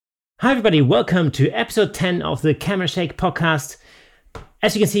Hi everybody, welcome to episode 10 of the Camera Shake podcast.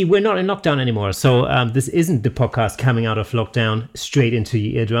 As you can see, we're not in lockdown anymore, so this isn't the podcast coming out of lockdown straight into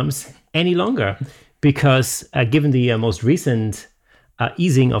your eardrums any longer, because given the most recent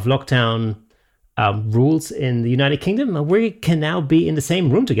easing of lockdown rules in the United Kingdom, we can now be in the same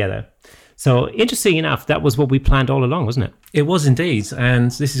room together. So interesting enough, that was what we planned all along, wasn't it? It was indeed,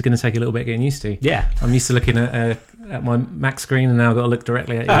 and this is going to take a little bit getting used to. Yeah. I'm used to looking at my Mac screen, and now I've got to look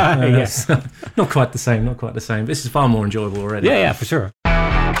directly at you. Yes. Not quite the same. This is far more enjoyable already. Yeah, for sure.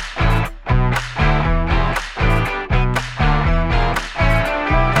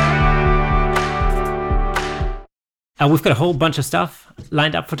 We've got a whole bunch of stuff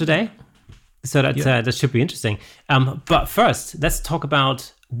lined up for today, so that should be interesting. But first, let's talk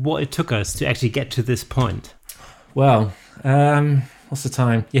about what it took us to actually get to this point. Well, what's the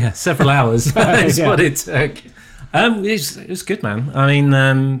time? Yeah, several hours is what it took. It was good, man. I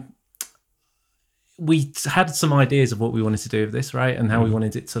mean, we had some ideas of what we wanted to do with this, right, and how we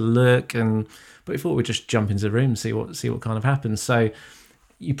wanted it to look, but we thought we'd just jump into the room and see what kind of happens. So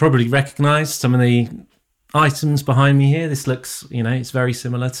you probably recognise some of the items behind me here. This looks, it's very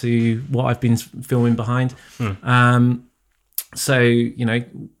similar to what I've been filming behind. So,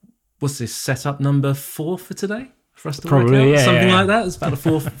 what's this, setup number 4 for today for us to Probably, work out? Something yeah. like that. It's about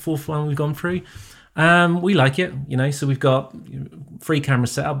the fourth one we've gone through. We like it, so we've got 3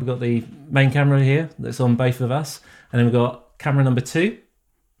 cameras set up. We've got the main camera here that's on both of us, and then we've got camera number 2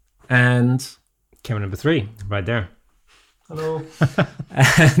 and Camera number 3, right there. hello.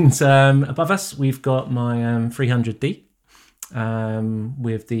 And above us, we've got my 300D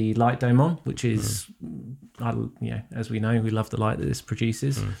with the light dome on, which is, as we know, we love the light that this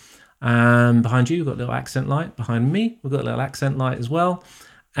produces. Behind you, we've got a little accent light. Behind me, we've got a little accent light as well.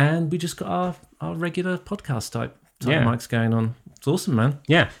 And we just got our regular podcast type mics going on. It's awesome, man.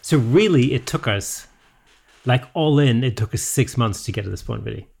 Yeah. So really, it took us, all in, it took us 6 months to get to this point,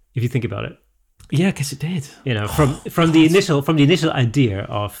 really, if you think about it. Yeah, I guess it did. From the initial idea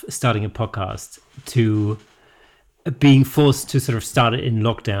of starting a podcast to being forced to sort of start it in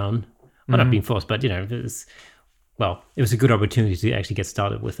lockdown. Well, not being forced, but it was a good opportunity to actually get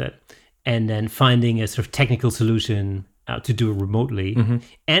started with it, and then finding a sort of technical solution to do it remotely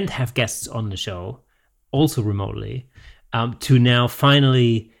and have guests on the show also remotely, to now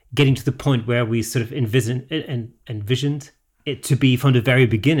finally getting to the point where we sort of envisioned it to be from the very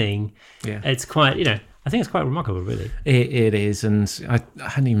beginning. It's quite, I think it's quite remarkable, really. It is, and I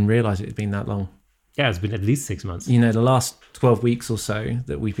hadn't even realised it had been that long. Yeah, it's been at least 6 months. The last 12 weeks or so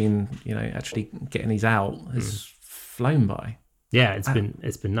that we've been, actually getting these out has flown by. Yeah, it's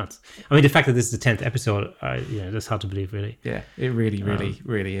been nuts. I mean, the fact that this is the 10th episode, that's hard to believe, really. Yeah, it really,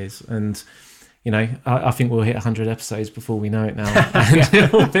 really is. And, I think we'll hit 100 episodes before we know it now.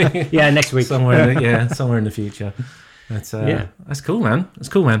 Next week. Somewhere in the future. But, that's cool, man.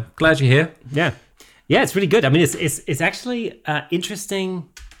 Glad you're here. Yeah, it's really good. I mean, it's actually interesting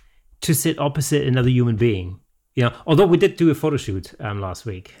to sit opposite another human being. Although we did do a photo shoot last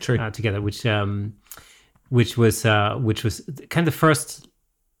week together, which was kind of the first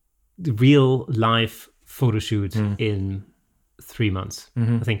real live photo shoot in 3 months.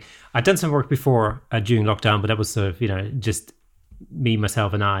 I think I'd done some work before during lockdown, but that was sort of just me,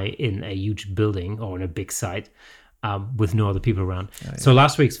 myself, and I in a huge building or in a big site with no other people around. So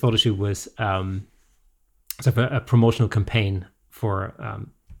last week's photo shoot was sort of a promotional campaign for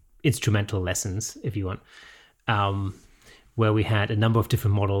instrumental lessons, if you want, where we had a number of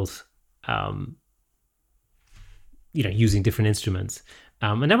different models using different instruments.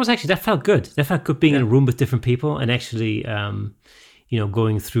 And that felt good. That felt good being in a room with different people and actually,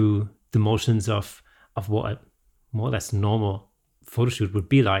 going through the motions of what a more or less normal photo shoot would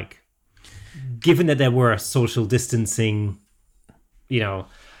be like, given that there were social distancing,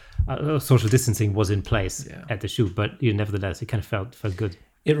 social distancing was in place at the shoot, but nevertheless, it kind of felt good.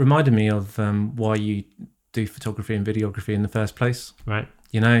 It reminded me of why you do photography and videography in the first place. Right.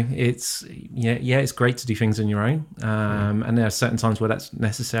 It's great to do things on your own, and there are certain times where that's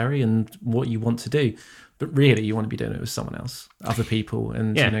necessary and what you want to do, but really you want to be doing it with someone else, other people,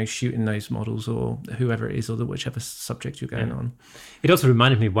 and shooting those models or whoever it is, or whichever subject you're going on. It also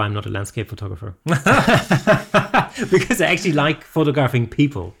reminded me why I'm not a landscape photographer, because I actually like photographing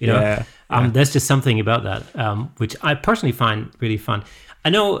people. There's just something about that which I personally find really fun. I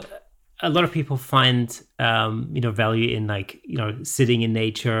know a lot of people find value in sitting in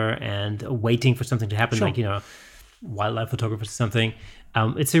nature and waiting for something to happen, wildlife photographers or something.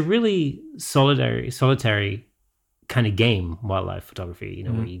 It's a really solitary kind of game, wildlife photography,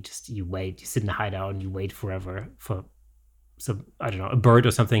 where you wait, you sit in a hideout and you wait forever for I don't know, a bird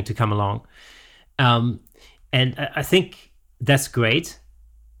or something to come along. And I think that's great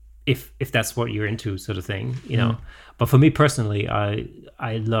if that's what you're into, sort of thing, you know. But for me personally, I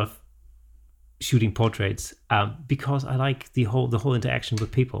love shooting portraits because I like the whole interaction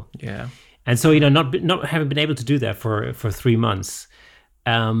with people. Yeah. And so, you know, not having been able to do that for 3 months,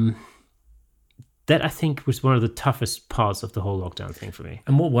 that I think was one of the toughest parts of the whole lockdown thing for me.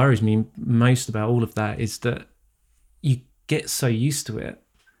 And what worries me most about all of that is that you get so used to it,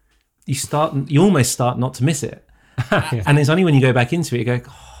 you almost start not to miss it. Yeah. And it's only when you go back into it, you go,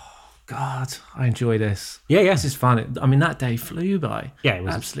 oh God, I enjoy this. Yeah. This is fun. I mean, that day flew by. Yeah, it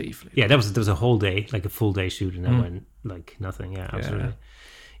was absolutely flew. Yeah, there was a whole day, like a full day shoot, and that went like nothing. Yeah, absolutely.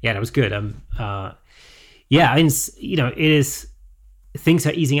 Yeah, that was good. Yeah, and you know, things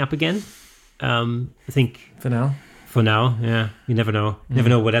are easing up again. I think for now, yeah, you never know. Never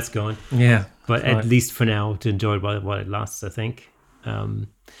know where that's going. Yeah, but at least for now, to enjoy it while it lasts, I think. So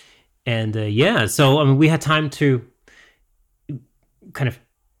I mean, we had time to kind of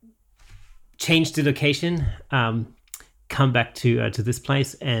change the location, come back to this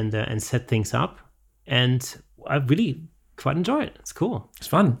place, and set things up. And I really quite enjoy it. It's cool. It's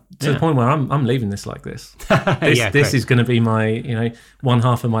fun to the point where I'm leaving this like this. This is going to be my, you know, one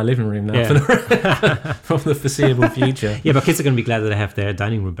half of my living room now from the foreseeable future. Yeah, but kids are going to be glad that they have their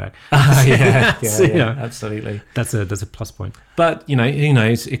dining room back. Absolutely. That's a plus point. But you know, who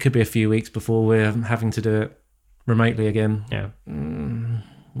knows? It could be a few weeks before we're having to do it remotely again. Yeah,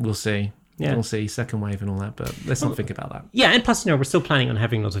 we'll see. Yeah. We'll see. Second wave and all that, but let's not think about that. Yeah, and plus, you know, we're still planning on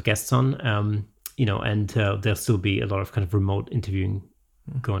having lots of guests on. You know, and there'll still be a lot of kind of remote interviewing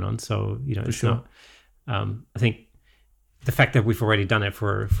going on. So, you know, it's not. I think the fact that we've already done it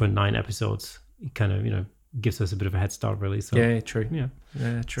for 9 episodes, it kind of, you know, gives us a bit of a head start, really. So yeah, true. Yeah,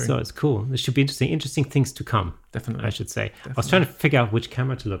 true. So it's cool. This should be interesting things to come. Definitely, I should say. Definitely. I was trying to figure out which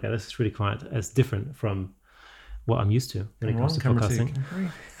camera to look at. This is really quite as different from what I'm used to when it comes to podcasting.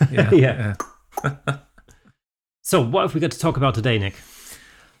 Yeah. So, what have we got to talk about today, Nick?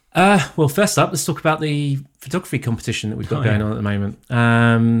 Well, first up, let's talk about the photography competition that we've got going on at the moment.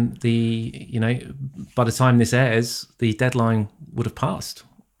 By the time this airs, the deadline would have passed.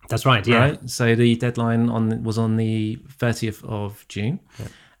 That's right. Yeah. Right? So the deadline was on the 30th of June,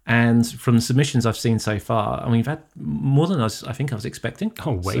 and from the submissions I've seen so far, I mean, we've had more than I think I was expecting.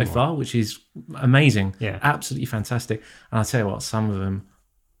 Way more. Far, which is amazing. Yeah, absolutely fantastic. And I'll tell you what, some of them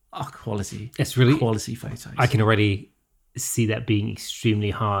are quality. It's really quality photos. I can already see that being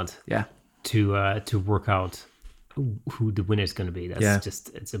extremely hard to work out who the winner is going to be. That's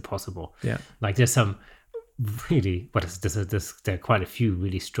just, it's impossible. Like there's some really, there are quite a few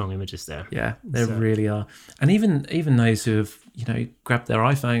really strong images there. Yeah, there really are. And even those who have, you know, grabbed their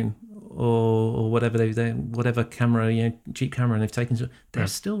iPhone or whatever whatever camera, you know, cheap camera, and they've taken to, they're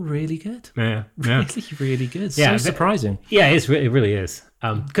still really good. Really good. So surprising. Yeah, it really is.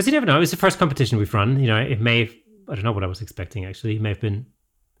 Because you never know. It's the first competition we've run. You know, it may have, I don't know what I was expecting, actually. It may have been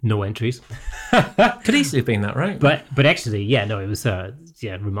no entries. Could easily have been that, right? But actually, it was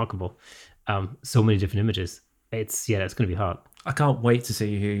remarkable. So many different images. It's going to be hard. I can't wait to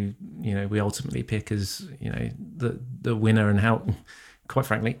see who, you know, we ultimately pick as, you know, the winner, and how, quite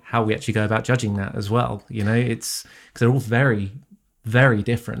frankly, how we actually go about judging that as well. You know, it's because they're all very, very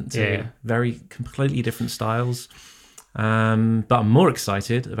different. Very completely different styles. But I'm more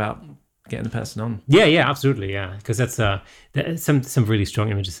excited about getting the person on. Yeah, absolutely, yeah, because that's some really strong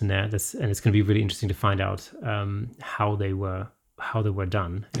images in there. And it's going to be really interesting to find out how they were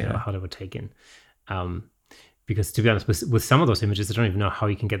done, you know, how they were taken. Because to be honest, with some of those images, I don't even know how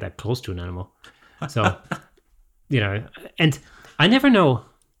you can get that close to an animal. So, you know, and I never know.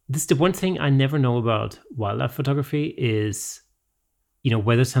 This is the one thing I never know about wildlife photography is, you know,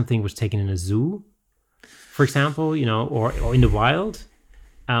 whether something was taken in a zoo, for example, you know, or in the wild.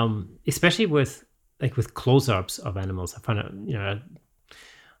 Especially with close-ups of animals, I find it, you know,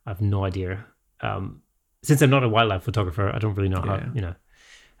 I have no idea. Since I'm not a wildlife photographer, I don't really know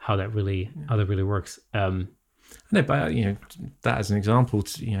how that really works. No, but you know, that as an example,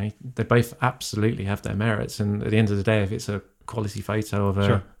 you know, they both absolutely have their merits. And at the end of the day, if it's a quality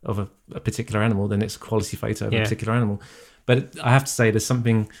photo of a particular animal, then it's a quality photo of a particular animal. But I have to say, there's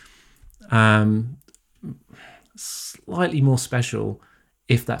something slightly more special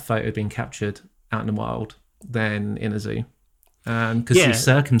if that photo had been captured out in the wild than in a zoo. Because the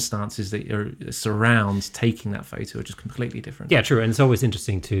circumstances that surround taking that photo are just completely different. Yeah, true. And it's always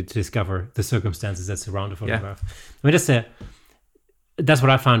interesting to discover the circumstances that surround a photograph. I mean, that's what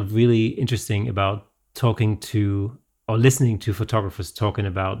I found really interesting about talking to or listening to photographers talking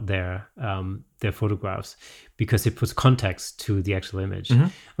about their their photographs because it puts context to the actual image. I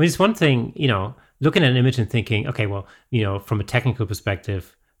mean, it's one thing, looking at an image and thinking, okay, well, from a technical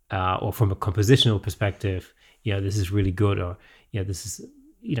perspective or from a compositional perspective, this is really good, or this is,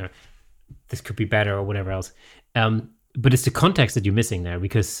 this could be better, or whatever else. But it's the context that you're missing there,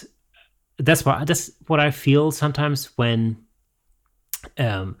 because that's what I feel sometimes when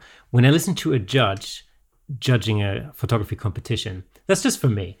I listen to a judge judging a photography competition. That's just for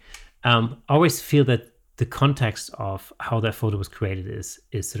me. I always feel that the context of how that photo was created is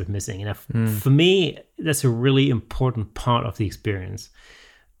sort of missing. And for me, that's a really important part of the experience.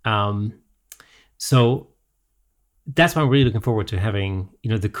 So that's why I'm really looking forward to having,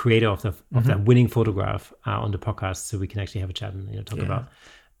 the creator of that winning photograph on the podcast, so we can actually have a chat and talk about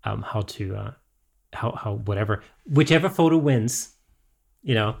how whichever photo wins.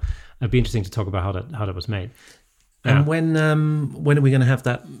 It'd be interesting to talk about how that was made. And when are we going to have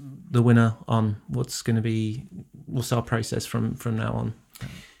the winner on? What's our process from now on?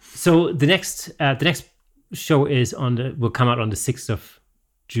 So the next show will come out on the 6th of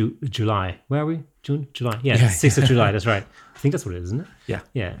July. Where are we? June, July? Yeah, 6th of July. That's right. I think that's what it is, isn't it?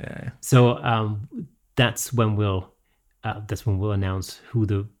 Yeah. So that's when we'll announce who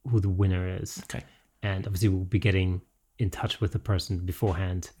the winner is. Okay. And obviously we'll be getting in touch with the person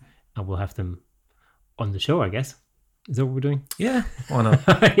beforehand, and we'll have them on the show, I guess. Is that what we're doing? Yeah, why not?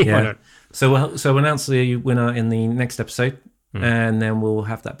 Why not? So we'll announce the winner in the next episode, and then we'll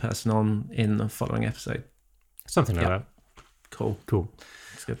have that person on in the following episode. Something like that. Cool.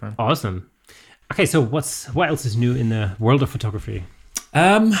 That's good, man. Awesome. Okay, so what else is new in the world of photography?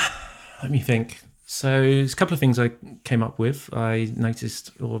 Let me think. So there's a couple of things I came up with. I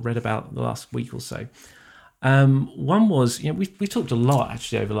noticed or read about the last week or so. One was, we talked a lot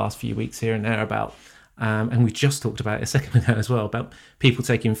actually over the last few weeks here and there about, and we just talked about it a second ago as well, about people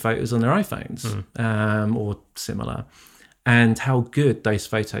taking photos on their iPhones or similar, and how good those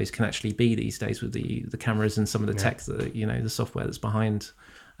photos can actually be these days with the cameras and some of the tech, the software that's behind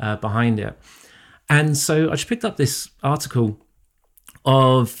it. And so I just picked up this article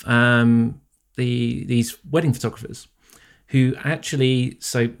of these wedding photographers who actually,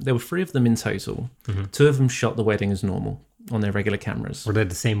 so there were 3 of them in total. 2 of them shot the wedding as normal on their regular cameras. Were they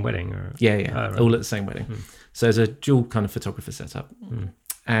the same wedding? Or? Yeah, right. All at the same wedding. So there's a dual kind of photographer setup.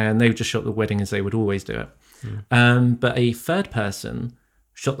 And they just shot the wedding as they would always do it. But a third person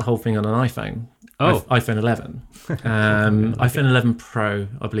shot the whole thing on an iPhone. iPhone 11. iPhone 11 Pro,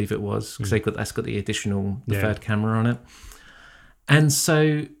 I believe it was, because that's got the additional third camera on it. And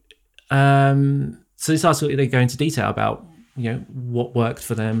so this article, they go into detail about what worked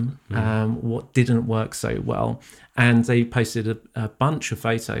for them, what didn't work so well, and they posted a bunch of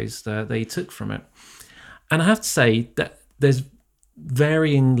photos that they took from it. And I have to say that there's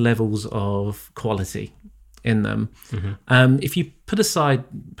varying levels of quality in them. If you put aside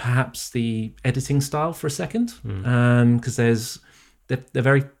perhaps the editing style for a second, because they're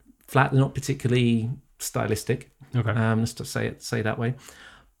very flat, they're not particularly stylistic. Okay, let's just say that way.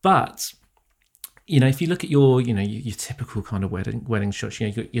 But if you look at your typical kind of wedding shots,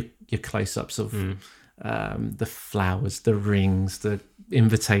 your close-ups of the flowers, the rings, the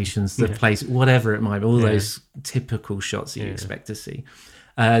invitations, the place, whatever it might be, all those typical shots that you expect to see.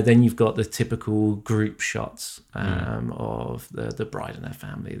 Then you've got the typical group shots of the bride and her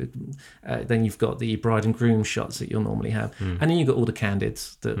family. Then you've got the bride and groom shots that you'll normally have, and then you've got all the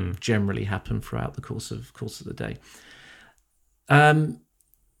candids that generally happen throughout the course of the day.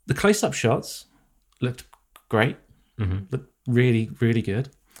 The close-up shots looked great, looked really, really good.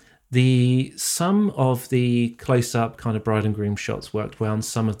 Some of the close-up kind of bride and groom shots worked well, and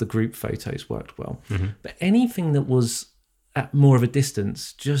some of the group photos worked well. But anything that was at more of a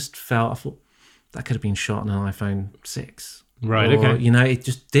distance just I thought that could have been shot on an iPhone 6. Right, okay. It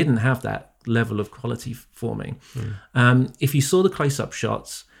just didn't have that level of quality for me. If you saw the close-up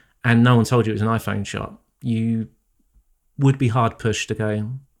shots and no one told you it was an iPhone shot, you would be hard pushed to go,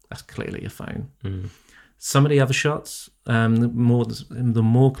 that's clearly a phone. Some of the other shots, the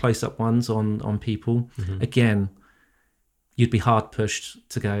more close-up ones on people, again, you'd be hard pushed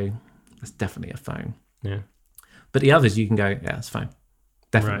to go, that's definitely a phone. Yeah. But the others, you can go, yeah, it's fine.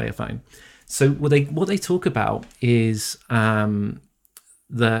 Definitely a phone. So what they talk about is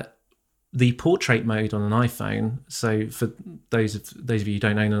the portrait mode on an iPhone. So for those of you who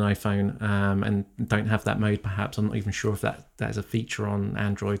don't own an iPhone and don't have that mode, perhaps, I'm not even sure if that is a feature on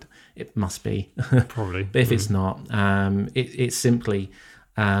Android. It must be. Probably. But if it's not, it simply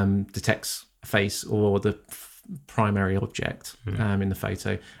detects a face or the primary object in the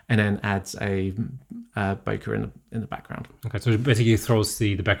photo, and then adds a bokeh in the background. Okay, so it basically throws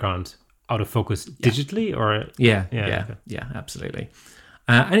the background out of focus digitally, or yeah, absolutely.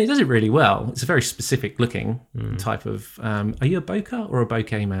 And it does it really well. It's a very specific looking type of. Are you a bokeh or a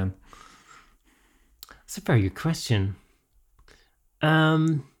bokeh man? That's a very good question. I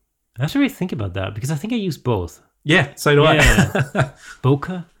have to really think about that because I think I use both. Yeah, so do I.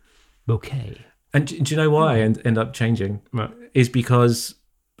 Bokeh, bouquet. And do you know why I end up changing? Right. Is because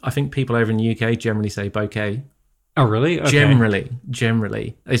I think people over in the UK generally say bouquet. Oh, really? Okay.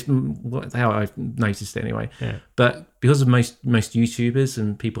 Generally. It's how I've noticed it anyway. Yeah. But because of most YouTubers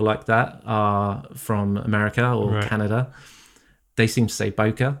and people like that are from America or Canada, they seem to say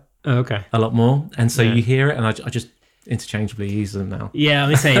bokeh a lot more. And so you hear it, and I just interchangeably use them now. Yeah,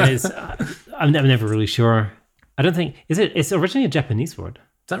 I'm saying it is. I'm never really sure. I don't think... It's originally a Japanese word.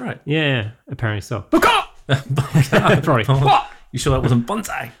 Is that right? Yeah, apparently so. Bokeh! Probably. You sure that wasn't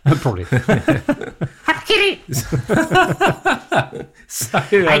bonsai? Probably.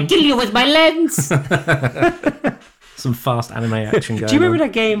 I kill you with my lens. Some fast anime action going on. Do you remember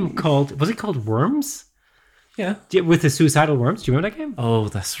that game called... Was it called Worms? Yeah. With the suicidal worms. Do you remember that game? Oh,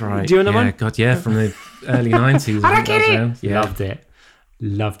 that's right. Do you remember that one? God, yeah, from the early 90s. Yeah.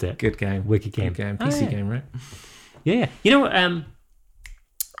 Loved it. Good game. Wicked game. Good game. PC game, right? Yeah. You know,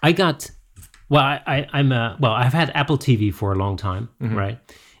 I got... Well, I've had Apple TV for a long time, right?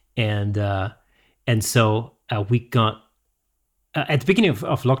 And so we got at the beginning of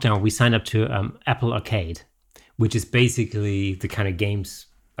lockdown, we signed up to Apple Arcade, which is basically the kind of games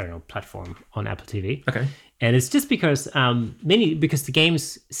platform on Apple TV. Okay. And it's just because mainly because the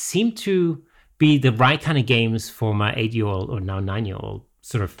games seem to be the right kind of games for my 8-year-old or now 9-year-old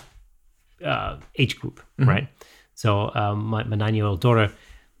sort of age group, right? So my 9-year-old daughter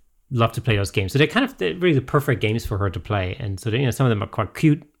love to play those games. So they're really the perfect games for her to play. And so some of them are quite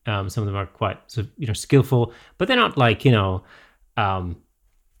cute. Some of them are quite skillful, but they're not like they're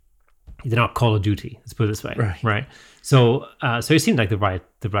not Call of Duty. Let's put it this way, right? So it seemed like the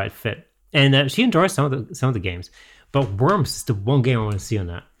right fit, and she enjoys some of the games. But Worms is the one game I want to see on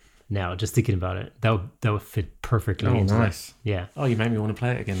that. Now, just thinking about it, that would fit perfectly. Oh, into nice. That. Yeah. Oh, you made me want to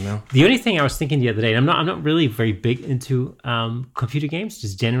play it again now. The only thing I was thinking the other day, and I'm not really very big into computer games,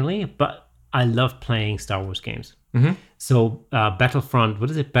 just generally, but I love playing Star Wars games. So Battlefront, what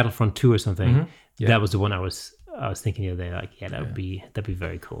is it? Battlefront 2 or something. Yeah. That was the one I was thinking the other day. Like, that'd be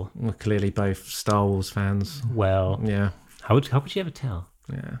very cool. We're clearly both Star Wars fans. Well, yeah. How would you ever tell?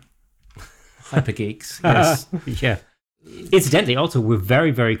 Yeah. Hyper geeks. Yes. Yeah. Incidentally, also, we're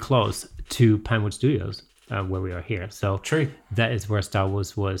very, very close to Pinewood Studios, where we are here. So true. That is where Star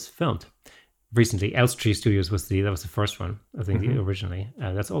Wars was filmed. Recently, Elstree Studios was the first one, I think, originally.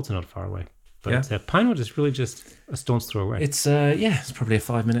 That's also not far away. But Pinewood is really just a stone's throw away. It's it's probably a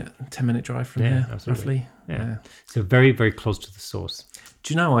 10-minute drive from here, roughly. Yeah. So very, very close to the source.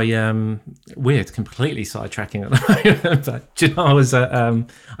 Do you know, weird, completely sidetracking at the moment, but do you know,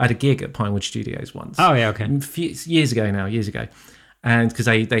 I had a gig at Pinewood Studios once. Oh, yeah, okay. Years ago. And because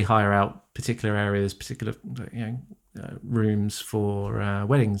they hire out particular areas, particular rooms for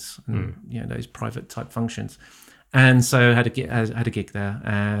weddings and those private type functions. And so I had a gig there,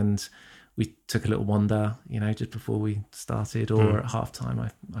 and we took a little wander, just before we started or at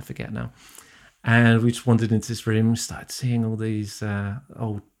halftime, I forget now. And we just wandered into this room, started seeing all these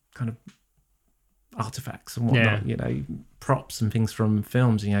old kind of artifacts and whatnot, props and things from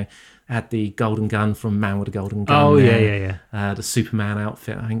films. Had the golden gun from Man with a Golden Gun. Oh, yeah. The Superman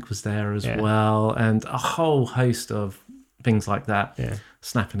outfit, I think, was there as well. And a whole host of things like that. Yeah.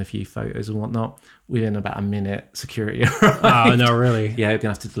 Snapping a few photos and whatnot. Within about a minute, security arrived. Oh, no, really? Yeah, we're going to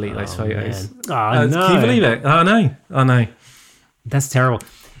have to delete those photos. Man. No. Can you believe it? Oh, no. That's terrible.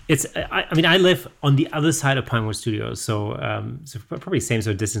 It's. I live on the other side of Pinewood Studios, so probably same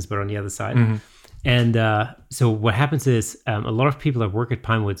sort of distance, but on the other side. And so what happens is a lot of people that work at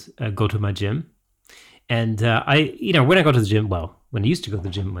Pinewood go to my gym, and when I go to the gym, when I used to go to the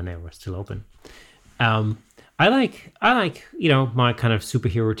gym when they were still open, I like my kind of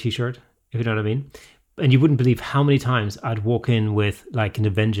superhero T-shirt, if you know what I mean. And you wouldn't believe how many times I'd walk in with like an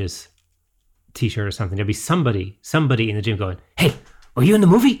Avengers T-shirt or something. There'd be somebody in the gym going, "Hey, were you in the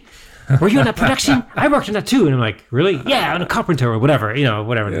movie? Were you in that production? I worked on that too." And I'm like, "Really? Yeah, I'm a carpenter or whatever,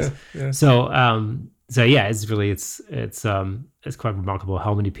 whatever it is." Yeah. So yeah, it's really it's quite remarkable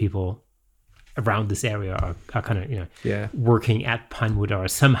how many people around this area are kind of working at Pinewood or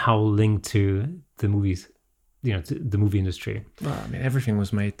somehow linked to the movies, to the movie industry. Well, I mean, everything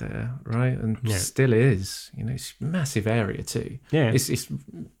was made there, right? And still is. It's a massive area too. Yeah, it's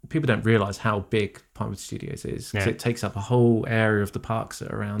people don't realize how big Pinewood Studios is, because it takes up a whole area of the parks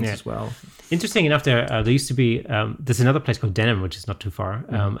that are around as well. Interesting enough, there used to be there's another place called Denham, which is not too far,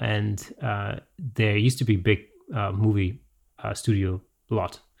 and there used to be big movie studio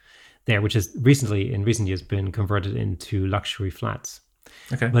lot there, which has recently in recent years been converted into luxury flats.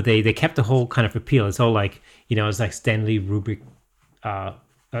 Okay, but they kept the whole kind of appeal. It's all like, it's like Stanley Kubrick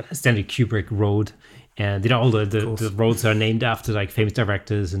Road. And all the roads are named after like famous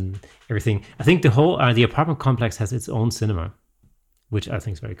directors and everything. I think the whole the apartment complex has its own cinema, which I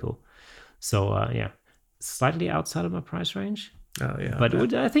think is very cool. So slightly outside of my price range. Oh yeah,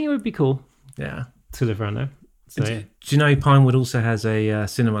 but I think it would be cool. Yeah, to live around there. So, do you know Pinewood also has a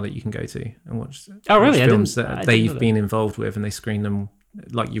cinema that you can go to and watch? Oh really? Watch films that they've been involved with, and they screen them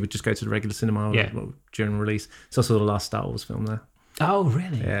like you would just go to the regular cinema during release. It's also the last Star Wars film there. Oh,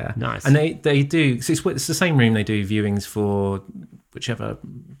 really? Yeah. Nice. And they do, so it's the same room they do viewings for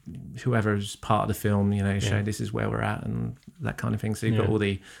whoever's part of the film, show this is where we're at and that kind of thing. So you've got all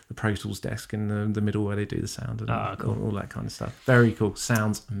the Pro Tools desk in the middle where they do the sound and all that kind of stuff. Very cool.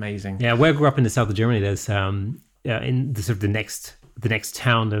 Sounds amazing. Yeah, where I grew up in the south of Germany, there's in the sort of the next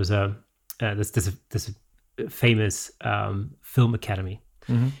town, there's a famous film academy.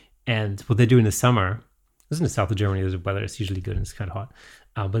 Mm-hmm. And what they do in the summer, this is in the south of Germany, the weather is usually good and it's kind of hot.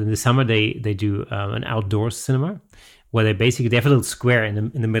 But in the summer, they do an outdoors cinema where they have a little square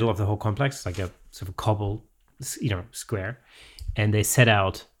in the middle of the whole complex, like a sort of cobble, square. And they set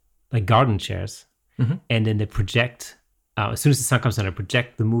out like garden chairs. Mm-hmm. And then they project, as soon as the sun comes down, they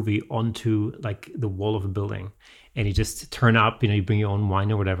project the movie onto like the wall of a building. And you just turn up, you bring your own wine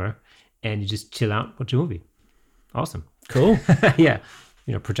or whatever, and you just chill out, watch a movie. Awesome. Cool. Yeah.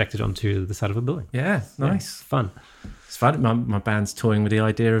 Projected onto the side of a building. Yeah, nice. Yeah, fun. It's fun. My band's toying with the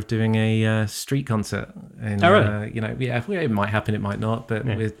idea of doing a street concert. And, really? It might happen, it might not, but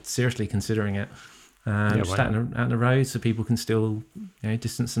we're seriously considering it. Just out on the road so people can still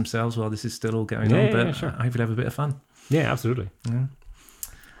distance themselves while this is still all going on. But sure. I hope we'll have a bit of fun. Yeah, absolutely. Yeah.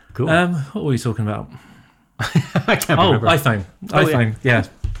 Cool. What were we talking about? I can't remember. iPhone. Yeah.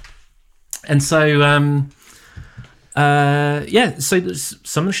 And so... so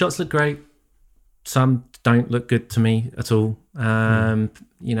some of the shots look great, some don't look good to me at all. And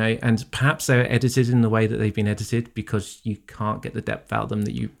perhaps they're edited in the way that they've been edited because you can't get the depth out of them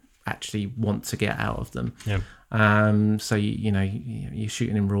that you actually want to get out of them. Yeah. So you're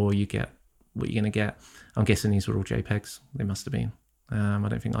shooting in RAW, you get what you're going to get. I'm guessing these were all JPEGs. They must have been. I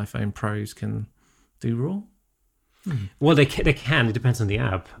don't think iPhone Pros can do RAW. Well, they can. It depends on the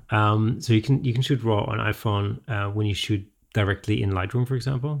app. So you can shoot RAW on iPhone when you shoot directly in Lightroom, for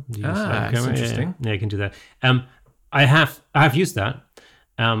example. That's interesting. Yeah, you can do that. I have used that.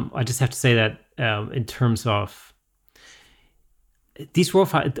 I just have to say that in terms of these RAW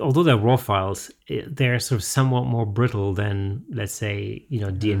files, although they're RAW files, they're sort of somewhat more brittle than, let's say,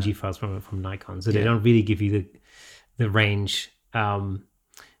 DNG files from Nikon. So they don't really give you the range that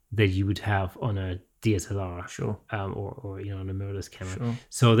you would have on a DSLR, sure, or on a mirrorless camera. Sure.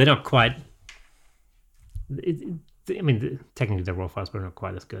 So they're not quite. Technically they're RAW files, but they're not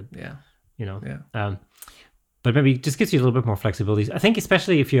quite as good. Yeah, but maybe it just gives you a little bit more flexibility. I think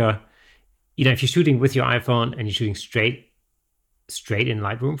especially if you're shooting with your iPhone and you're shooting straight in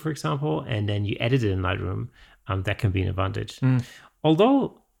Lightroom, for example, and then you edit it in Lightroom, that can be an advantage.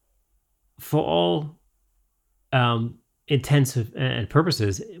 Although, for all intents and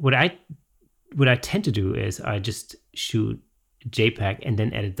purposes, what I tend to do is I just shoot JPEG and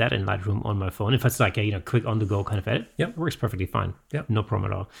then edit that in Lightroom on my phone. If it's like a quick on the go kind of edit, it works perfectly fine. Yep. No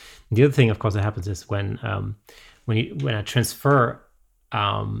problem at all. And the other thing, of course, that happens is when I transfer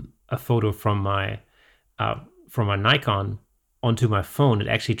a photo from my Nikon onto my phone, it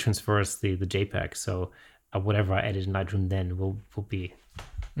actually transfers the JPEG. So whatever I edit in Lightroom then will be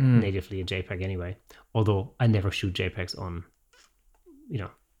natively a JPEG anyway. Although I never shoot JPEGs on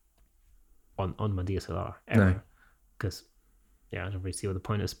my DSLR ever, because I don't really see what the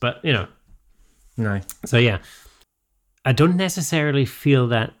point is. But no. So I don't necessarily feel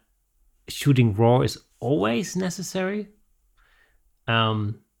that shooting RAW is always necessary. But I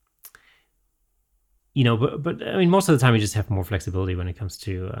mean, most of the time you just have more flexibility when it comes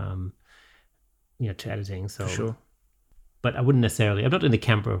to to editing. So sure. But I wouldn't necessarily. I'm not in the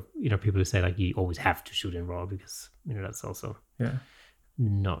camp of people who say like you always have to shoot in RAW, because that's also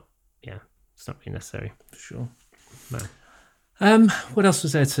not it's not really necessary. Sure. No. What else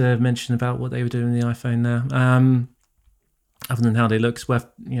was there to mention about what they were doing with the iPhone there? Other than how they look, it's worth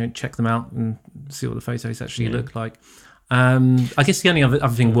check them out and see what the photos actually look like. I guess the only other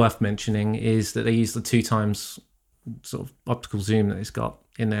thing worth mentioning is that they use the 2x sort of optical zoom that it's got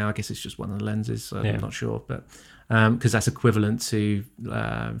in there. I guess it's just one of the lenses, so I'm not sure, but because that's equivalent to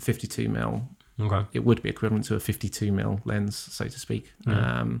 52 mil. Okay. It would be equivalent to a 52 mil lens, so to speak,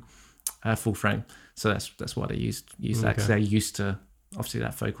 full frame. So that's why they use that, because they're used to obviously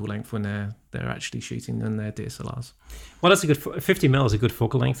that focal length when they're actually shooting on their DSLRs. Well, that's a good 50 mil is a good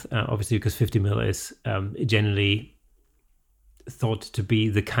focal length, obviously, because 50 mil is generally thought to be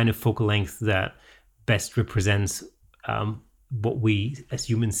the kind of focal length that best represents what we as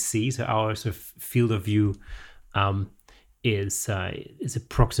humans see. So our sort of field of view is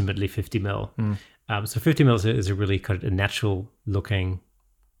approximately 50 mil. So 50 mil is a really kind of a natural looking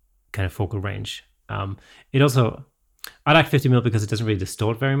kind of focal range. It also, I like 50 mil because it doesn't really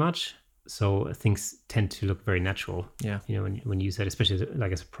distort very much. So things tend to look very natural. Yeah. When you use it, especially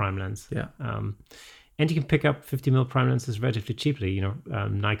as a prime lens. Yeah. And you can pick up 50 mil prime lenses relatively cheaply.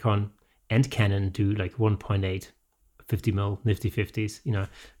 Nikon and Canon do like 1.8 50 mil nifty 50s. A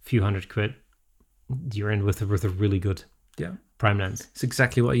few $100. You're in with a really good prime lens. It's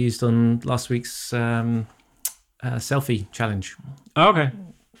exactly what I used on last week's selfie challenge. Oh, okay.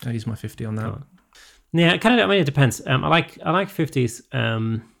 I used my 50 on that. Oh. Yeah, kind of. I mean, it depends. I like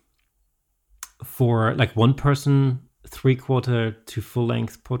 50s for like one person 3/4 to full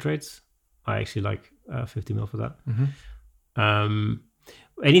length portraits. I actually like 50 mil for that.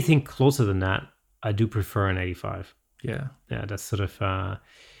 Anything closer than that, I do prefer an 85. Yeah, that's sort of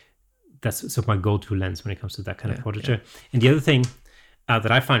my go-to lens when it comes to that kind of portraiture. And the other thing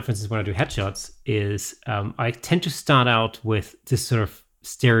that I find, for instance, when I do headshots, is I tend to start out with this sort of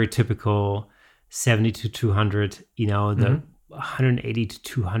stereotypical 70 to 200, the 180 to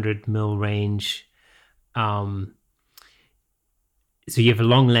 200 mil range. So you have a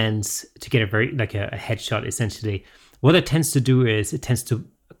long lens to get a very like a headshot. Essentially, what it tends to do is it tends to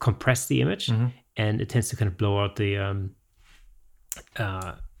compress the image, and it tends to kind of blow out the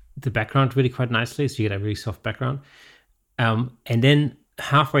background really quite nicely. So you get a really soft background. And then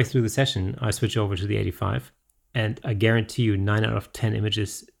halfway through the session, I switch over to the 85. And I guarantee you 9 out of 10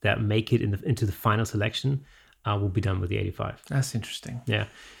 images that make it into the final selection will be done with the 85. That's interesting. Yeah.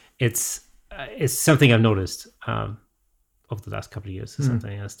 It's something I've noticed over the last couple of years. It's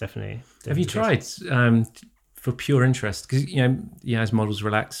something that's definitely Have you tried for pure interest? Because, as models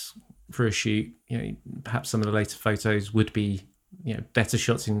relax for a shoot, perhaps some of the later photos would be, better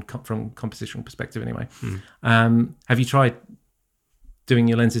shots from compositional perspective anyway. Have you tried doing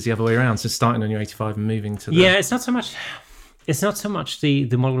your lenses the other way around, so starting on your 85 and moving to the... it's not so much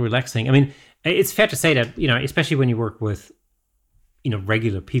the model relaxing. I mean, it's fair to say that, especially when you work with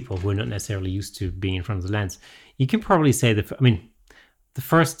regular people who are not necessarily used to being in front of the lens, you can probably say that the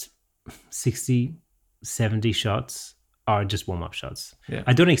first 60 70 shots are just warm-up shots.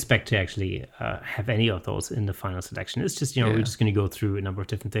 I don't expect to actually have any of those in the final selection. It's just we're just going to go through a number of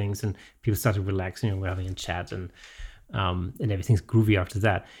different things, and people start to relax. We're having a chat, and everything's groovy after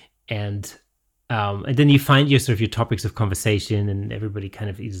that. And then you find your topics of conversation, and everybody kind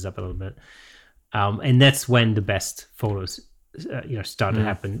of eases up a little bit. And that's when the best photos, start to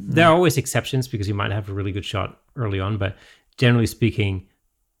happen. There are always exceptions because you might have a really good shot early on, but generally speaking,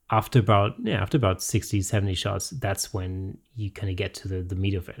 after about 60, 70 shots, that's when you kind of get to the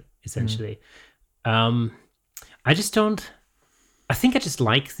meat of it, essentially. I think I just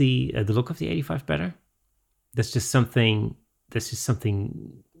like the look of the 85 better. There's just something, I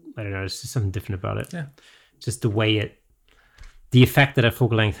don't know, there's just something different about it. Yeah. Just the way the effect that a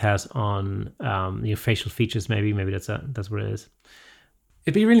focal length has on your facial features, maybe that's what it is.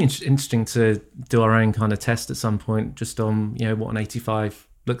 It'd be really interesting to do our own kind of test at some point, just on, what an 85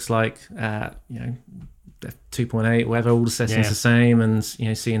 looks like, 2.8, whatever, all the settings the same, and,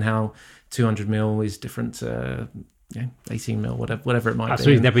 seeing how 200 mil is different to 18 mil, whatever it might be.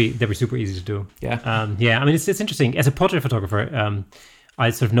 Absolutely, that'd be super easy to do. Yeah. I mean, it's interesting. As a portrait photographer, I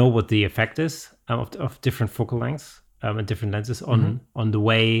sort of know what the effect is of different focal lengths and different lenses on the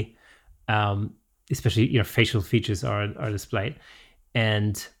way, especially facial features are displayed,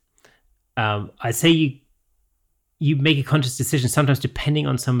 and I say you make a conscious decision sometimes depending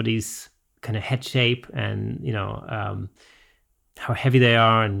on somebody's kind of head shape and how heavy they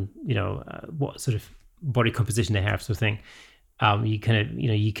are and what sort of body composition they have, sort of thing. You kind of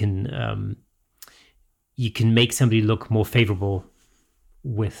you can make somebody look more favorable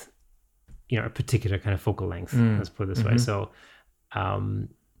with a particular kind of focal length. Let's put it this way. So and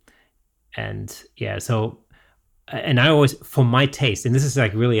I always, for my taste, and this is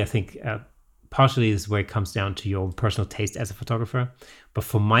like really, I think partially this is where it comes down to your personal taste as a photographer, but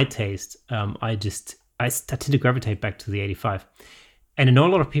for my taste, I tend to gravitate back to the 85. And I know a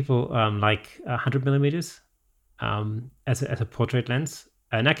lot of people like 100 millimeters. as a portrait lens,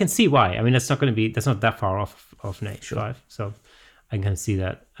 and I can see why. I mean, that's not that far off an 85, so I can kind of see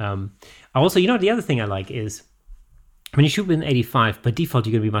that. Also, the other thing I like is when you shoot with an 85, by default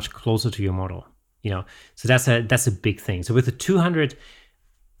you're going to be much closer to your model. So that's a big thing. So with the 200,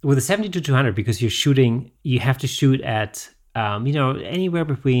 with the 70 to 200, because you have to shoot at anywhere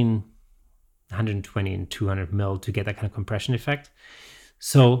between 120 and 200 mil to get that kind of compression effect.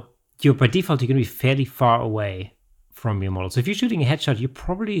 So by default, you're going to be fairly far away from your model. So if you're shooting a headshot, you're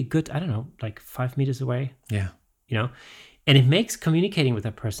probably a good, 5 meters away. Yeah. And it makes communicating with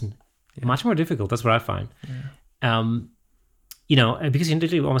that person much more difficult. That's what I find. Yeah. Because you're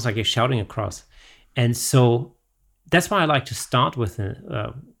literally almost like you're shouting across. And so that's why I like to start with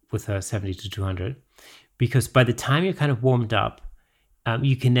a 70 to 200, because by the time you're kind of warmed up,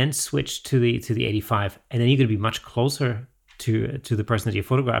 you can then switch to the 85, and then you're going to be much closer to the person that you're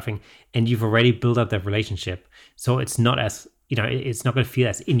photographing, and you've already built up that relationship. So it's not as it's not going to feel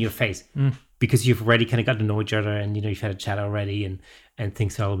as in your face, because you've already kind of got to know each other, and you've had a chat already, and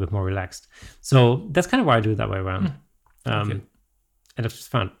things are a little bit more relaxed. So that's kind of why I do it that way around. And I've just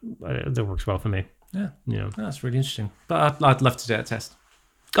found that works well for me. Yeah, that's really interesting. But I'd love to do a test.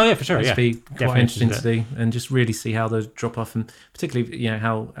 Oh yeah, for sure. It'd be quite interesting to do, and just really see how those drop off, and particularly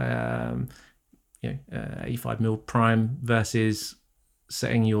how 85mm prime versus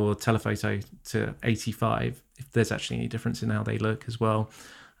setting your telephoto to 85. If there's actually any difference in how they look as well.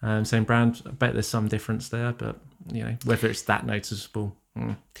 Same brand, I bet there's some difference there, but whether it's that noticeable,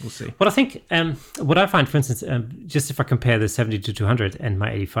 we'll see. Well, I think what I find, for instance, just if I compare the 70 to 200 and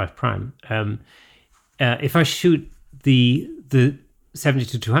my 85 prime, if I shoot the 70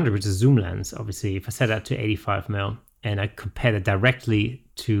 to 200, which is a zoom lens, obviously, if I set that to 85mm and I compare that directly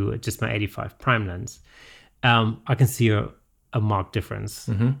to just my 85 prime lens, I can see a marked difference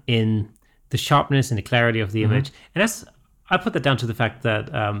in the sharpness and the clarity of the image. And I put that down to the fact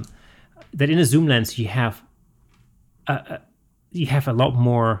that that in a zoom lens you have a lot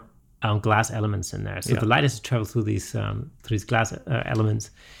more glass elements in there. So the light has to travel through these glass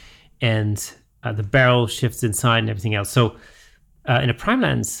elements, and the barrel shifts inside and everything else. So in a prime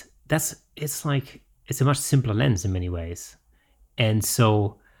lens, it's a much simpler lens in many ways, and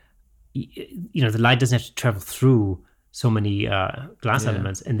so the light doesn't have to travel through so many glass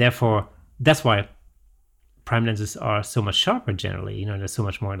elements, and therefore that's why prime lenses are so much sharper generally. They're so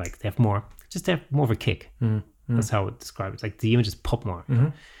much more like they have more of a kick. That's how I would describe it. Like the images pop more,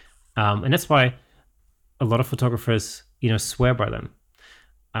 and that's why a lot of photographers swear by them.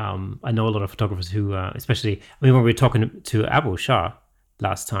 I know a lot of photographers who, especially, when we were talking to Abu Shah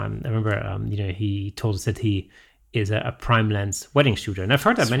last time, I remember, he told us that he is a prime lens wedding shooter, and I've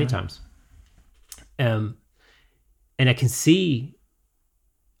heard that many times. And I can see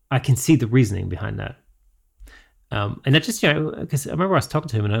the reasoning behind that. And that just, because I remember I was talking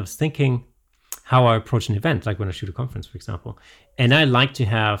to him and I was thinking how I approach an event, like when I shoot a conference, for example. And I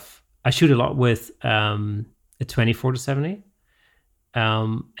shoot a lot with a 24 to 70.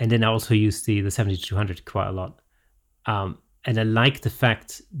 And then I also use the 70 to 200 quite a lot. And I like the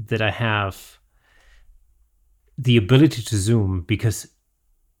fact that I have the ability to zoom because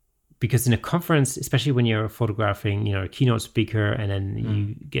in a conference, especially when you're photographing, a keynote speaker, and then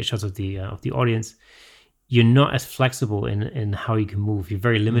you get shots of the audience, you're not as flexible in how you can move. You're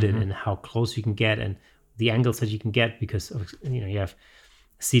very limited in how close you can get and the angles that you can get, because of, you have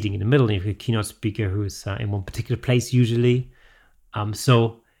seating in the middle, and you have a keynote speaker who's in one particular place usually.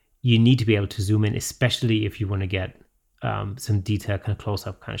 So you need to be able to zoom in, especially if you want to get some detail, kind of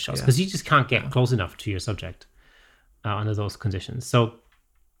close-up kind of shots, because you just can't get close enough to your subject under those conditions. So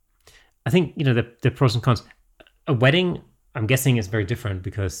I think, the pros and cons. A wedding, I'm guessing, is very different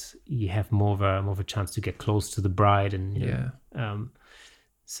because you have more of a chance to get close to the bride, and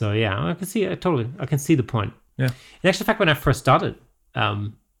so I can see I can see the point. Yeah. In actual fact, when I first started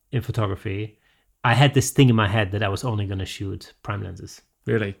in photography, I had this thing in my head that I was only going to shoot prime lenses.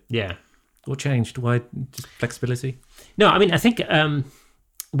 Really? Yeah. What changed? Why? Just flexibility? No, I mean, I think I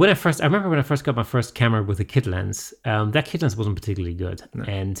remember when I first got my first camera with a kit lens, that kit lens wasn't particularly good. No.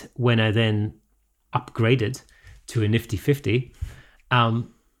 And when I then upgraded to a nifty 50,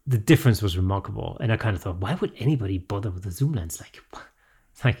 the difference was remarkable. And I kind of thought, why would anybody bother with a zoom lens?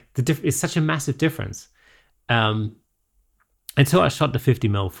 It's such a massive difference. And so I shot the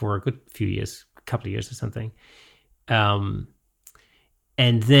 50mm for a good few years, a couple of years or something. And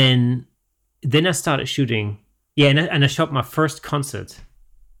then I started shooting. Yeah, and I shot my first concert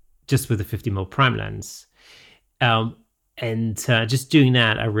just with a 50mm prime lens. And just doing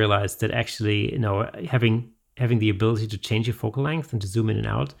that, I realized that actually, having having the ability to change your focal length and to zoom in and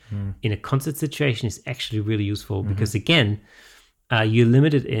out in a concert situation is actually really useful because, again, you're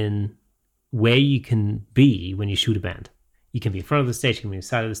limited in where you can be when you shoot a band. You can be in front of the stage, you can be on the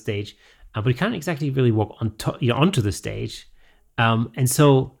side of the stage, but you can't exactly really walk onto the stage. And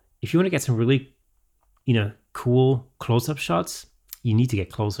so if you want to get some really, cool close-up shots, you need to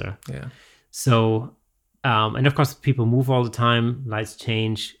get closer. Yeah. So, and of course, people move all the time, lights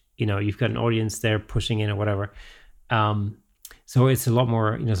change, you've got an audience there pushing in or whatever. So it's a lot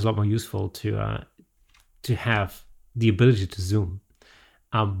more, it's a lot more useful to have the ability to zoom.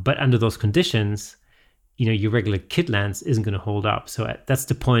 But under those conditions, your regular kit lens isn't going to hold up. So that's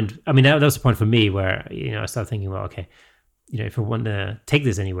the point. I mean, that was the point for me where, I started thinking, well, okay, if I want to take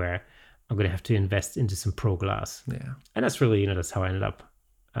this anywhere, I'm going to have to invest into some pro glass. Yeah. And that's really, that's how I ended up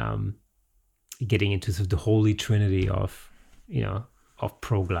getting into sort of the holy trinity of, of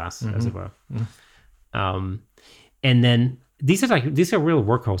pro glass, as it were. And then these are real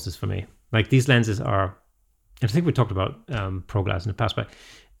workhorses for me. Like these lenses are, I think we talked about pro glass in the past, but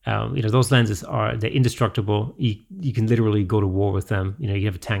those lenses they're indestructible. You can literally go to war with them. You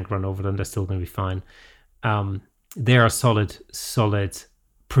have a tank run over them, they're still going to be fine. They are solid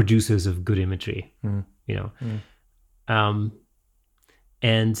producers of good imagery. And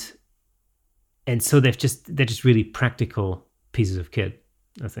so they're just really practical pieces of kit,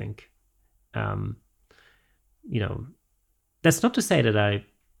 I think. That's not to say that I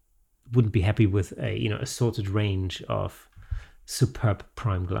wouldn't be happy with a assorted range of superb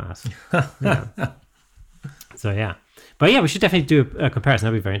prime glass. So yeah, but yeah, we should definitely do a comparison.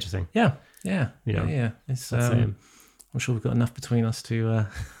 That'd be very interesting. Yeah. It's, I'm sure we've got enough between us to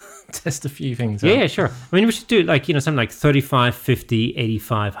test a few things. Yeah, sure. I mean, we should do something like 35, 50,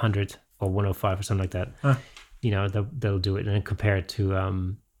 85, 100, or 105 or something like that. They'll do it and then compare it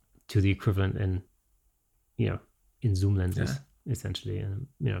to the equivalent in zoom lenses, essentially, and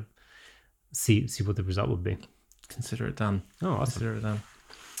see what the result would be. Consider it done. Oh, awesome. Consider it done.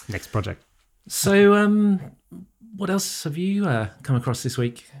 Next project. So, what else have you come across this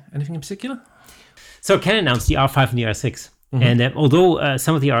week? Anything in particular? So Canon announced the R5 and the R6, and although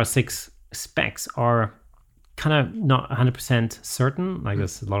some of the R6 specs are kind of not 100% certain, like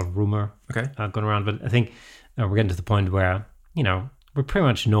there's a lot of rumor going around, but I think we're getting to the point where we pretty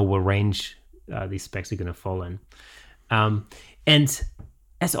much know what range these specs are going to fall in. And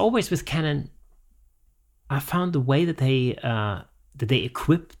as always with Canon, I found the way that they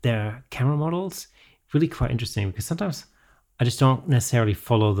equip their camera models really quite interesting, because sometimes I just don't necessarily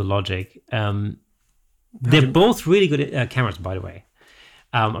follow the logic. They're both really good cameras, by the way.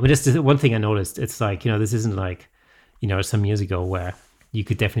 I mean, that's the one thing I noticed. It's like, this isn't like, some years ago where you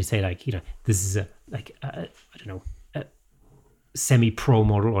could definitely say like, this is a semi-pro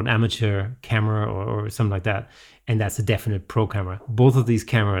model or an amateur camera or something like that. And that's a definite pro camera. Both of these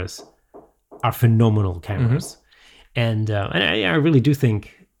cameras are phenomenal cameras. And I really do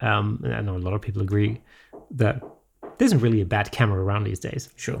think, and I know a lot of people agree, that there isn't really a bad camera around these days.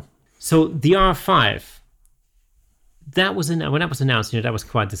 Sure. So the R5, when that was announced, that was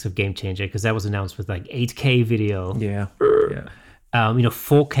quite this game changer, because that was announced with like 8K video. Yeah.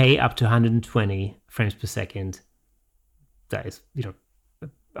 4K up to 120 frames per second. That is,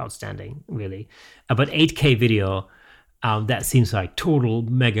 outstanding, really. But 8K video, that seems like total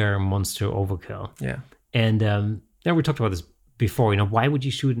mega monster overkill. Yeah. And now we talked about this before. Why would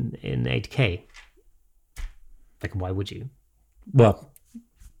you shoot in 8K? Like, why would you? Well,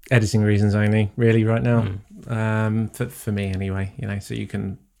 editing reasons only, really, right now. For me, anyway. So you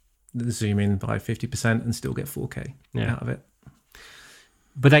can zoom in by 50% and still get 4K out of it.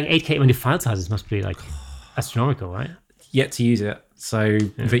 But like 8K, when the file sizes must be like astronomical, right? Yet to use it. So,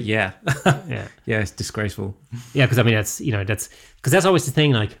 but yeah, it's disgraceful. Yeah, because I mean that's because that's always the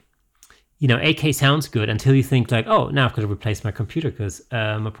thing. Like, 8K sounds good until you think like, oh, now I've got to replace my computer because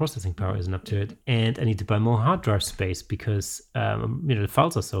my processing power isn't up to it, and I need to buy more hard drive space because the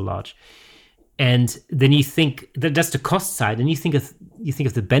files are so large. And then you think that's the cost side, and you think of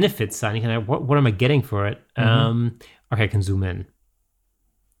the benefit side. And you kind of, what am I getting for it? Okay, I can zoom in.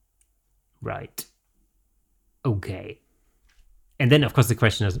 Right. Okay. And then, of course, the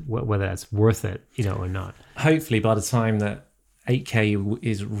question is whether that's worth it, or not. Hopefully, by the time that 8K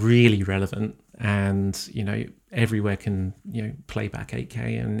is really relevant, and everywhere can play back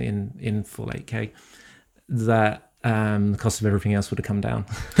 8K and in full 8K, that the cost of everything else would have come down.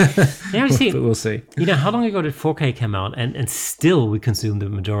 Yeah, but we'll see. How long ago did 4K come out, and still we consume the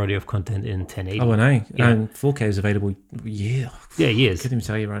majority of content in 1080? Oh, I know. And 4K is available. Years. Couldn't even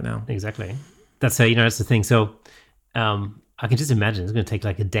tell you right now. Exactly. That's that's the thing. So I can just imagine it's going to take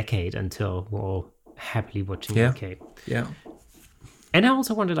like a decade until we'll all happily watching 8K. Yeah. And I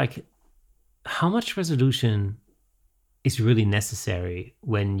also wonder, like, how much resolution is really necessary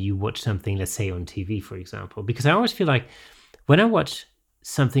when you watch something, let's say on TV, for example? Because I always feel like when I watch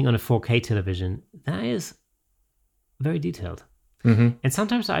something on a 4K television, that is very detailed. Mm-hmm. And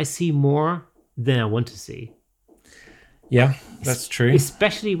sometimes I see more than I want to see. Yeah, that's true.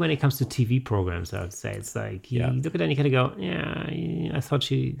 Especially when it comes to TV programs, I would say. It's like, you look at that and you kind of go, yeah, I thought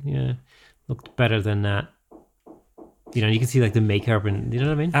she looked better than that. You know, you can see like the makeup and, you know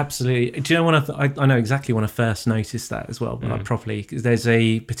what I mean? Absolutely. Do you know when I know exactly when I first noticed that as well, but like properly, because there's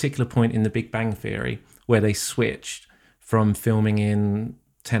a particular point in The Big Bang Theory where they switched from filming in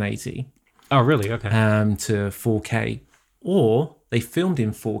 1080. Oh, really? Okay. To 4K, or they filmed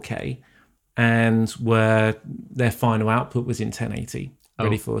in 4K and their final output was in 1080,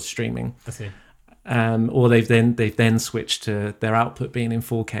 ready for streaming. I see. Or they've then switched to their output being in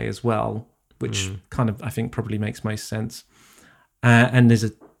 4K as well, which kind of I think probably makes most sense. And there's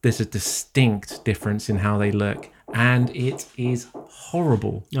a distinct difference in how they look, and it is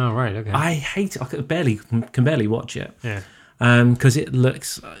horrible. Oh, right. Okay. I hate it. I can barely watch it. Yeah. Because it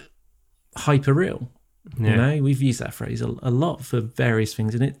looks hyper real. Yeah. You know, we've used that phrase a lot for various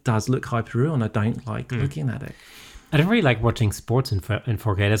things, and it does look hyper real, and I don't like looking at it. I don't really like watching sports in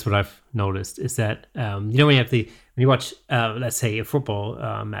 4K. That's what I've noticed. Is that you know, when you watch let's say a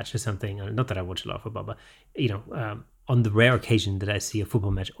football match or something. Not that I watch a lot of football, but you know, on the rare occasion that I see a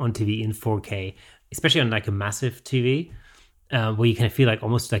football match on TV in 4K, especially on like a massive TV, where you kind of feel like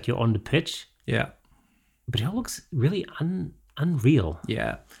almost like you're on the pitch. Yeah, but it all looks really unreal.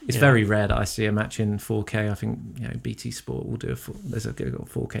 Yeah, it's very rare that I see a match in 4K. I think BT Sport will do there's a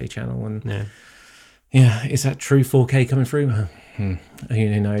 4K channel, and is that true 4K coming through?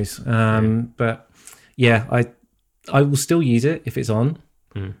 Who knows? But yeah, I will still use it if it's on,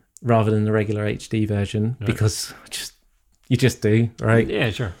 rather than the regular HD version, because you just do, right? Yeah,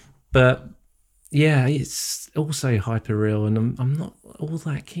 sure. But yeah, it's also hyper real, and I'm not all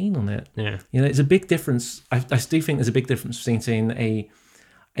that keen on it. Yeah, you know, it's a big difference. I do think there's a big difference between seeing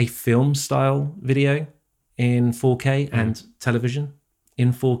a film style video in 4K and television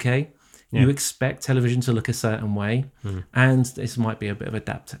in 4K. You expect television to look a certain way, and this might be a bit of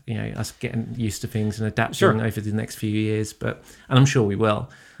us getting used to things and adapting over the next few years. And I'm sure we will.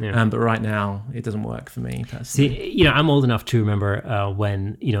 Yeah. But right now, it doesn't work for me personally. See, you know, I'm old enough to remember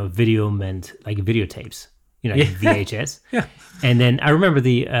when video meant like videotapes, like VHS. Yeah. And then I remember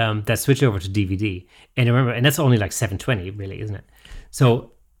that switch over to DVD, and that's only like 720, really, isn't it?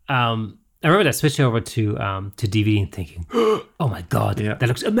 So I remember that switch over to DVD and thinking, oh my God, that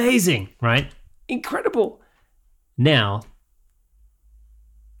looks amazing, right? Incredible. Now,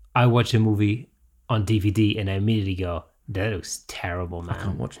 I watch a movie on DVD and I immediately go, that looks terrible, man. I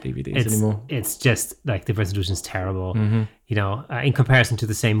can't watch DVDs anymore. It's just like the resolution is terrible, in comparison to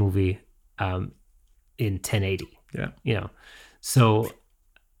the same movie in 1080. Yeah. So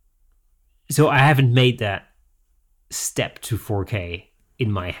I haven't made that step to 4K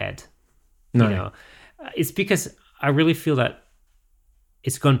in my head. No, it's because I really feel that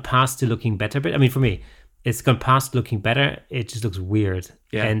it's gone past to looking better. But I mean, for me, it's gone past looking better. It just looks weird.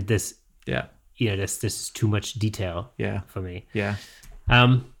 Yeah. And this is too much detail. Yeah. For me. Yeah.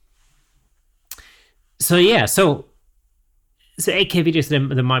 So 8K videos,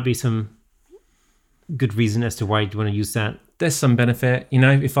 there might be some good reason as to why you want to use that. There's some benefit. You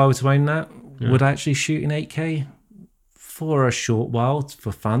know, if I were to own that, would I actually shoot in 8K? For a short while,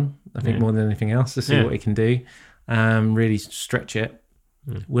 for fun, I think, more than anything else, to see what it can do, really stretch it.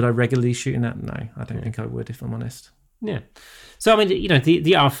 Would I regularly shoot in that? No, I don't think I would, if I'm honest. Yeah. So, I mean,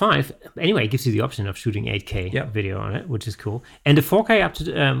 the R5, anyway, gives you the option of shooting 8K video on it, which is cool. And the 4K up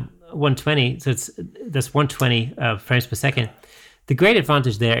to 120, so that's 120 frames per second. The great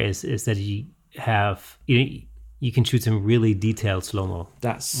advantage there is that you have, you can shoot some really detailed slow-mo.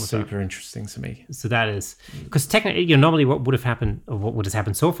 That's super interesting to me. So that is, because technically, normally what would have happened, or what has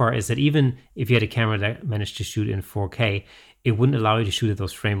happened so far, is that even if you had a camera that managed to shoot in 4K, it wouldn't allow you to shoot at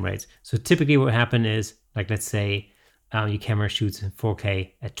those frame rates. So typically what would happen is, like, let's say your camera shoots in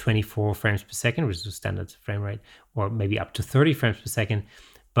 4K at 24 frames per second, which is a standard frame rate, or maybe up to 30 frames per second.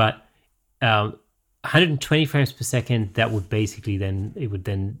 But 120 frames per second, that would basically then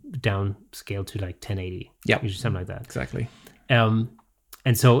downscale to like 1080. Yeah, usually something like that. Exactly. And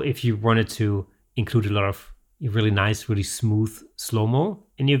so if you wanted to include a lot of really nice, really smooth slow-mo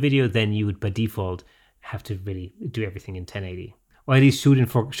in your video, then you would by default have to really do everything in 1080, or at least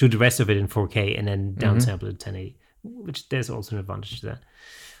shoot the rest of it in 4K and then downsample it 1080. Which there's also an advantage to that.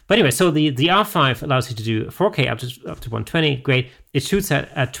 But anyway, so the R5 allows you to do 4K up to 120. Great. It shoots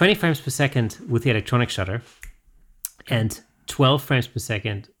at 20 frames per second with the electronic shutter, and 12 frames per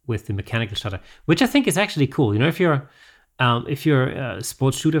second with the mechanical shutter, which I think is actually cool. You know, if you're a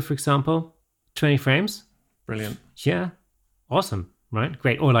sports shooter, for example, 20 frames, brilliant. Yeah, awesome, right?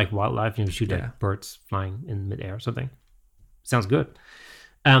 Great. Or like wildlife, you know, shoot at birds flying in midair or something. Sounds good.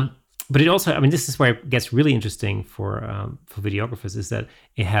 But it also, I mean, this is where it gets really interesting for videographers, is that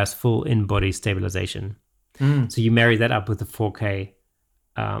it has full in-body stabilization. So you marry that up with the 4K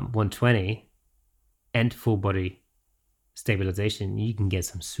 120 and full body stabilization, you can get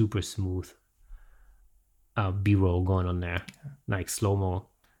some super smooth B-roll going on there, like slow-mo.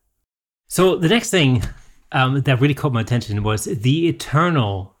 So the next thing that really caught my attention was the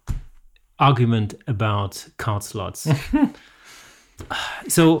eternal argument about card slots.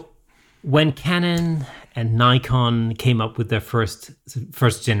 So when Canon and Nikon came up with their first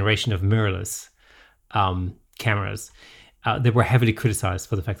generation of mirrorless cameras, they were heavily criticized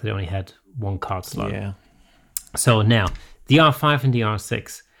for the fact that they only had one card slot. Yeah. So now the R5 and the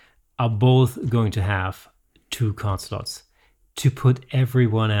R6 are both going to have 2 card slots to put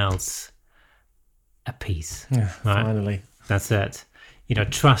everyone else at peace. Yeah, right? Finally. That's it. You know,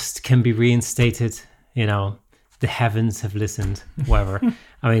 trust can be reinstated. You know, the heavens have listened, whatever.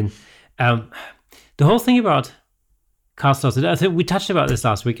 I mean, the whole thing about card slots, I think we touched about this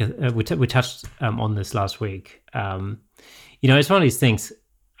last week. We touched on this last week. You know, it's one of these things.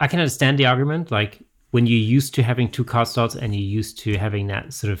 I can understand the argument, like when you're used to having 2 card slots and you're used to having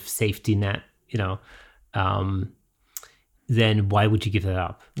that sort of safety net, you know, then why would you give that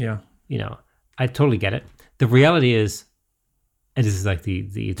up? Yeah. You know, I totally get it. The reality is, and this is like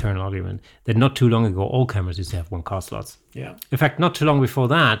the eternal argument, that not too long ago, all cameras used to have 1 card slot. Yeah. In fact, not too long before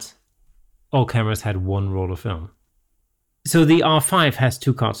that, all cameras had 1 roll of film. So the R5 has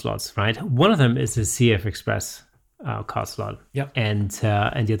 2 card slots, right? One of them is the CF Express card slot. Yep. And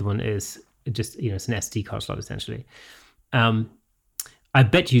the other one is just, you know, it's an SD card slot essentially. I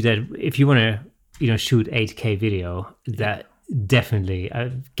bet you that if you want to, you know, shoot 8K video, that definitely,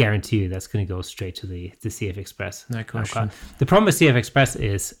 I guarantee you that's going to go straight to the CF Express. No question. The problem with CF Express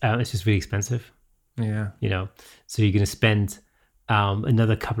is it's just really expensive. Yeah. You know, so you're going to spend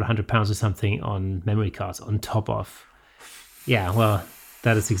another couple of £100 or something on memory cards on top of. Yeah, well,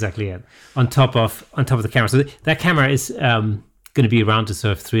 that is exactly it. On top of the camera. So that camera is going to be around the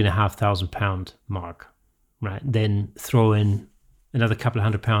sort of £3,500 mark, right? Then throw in another couple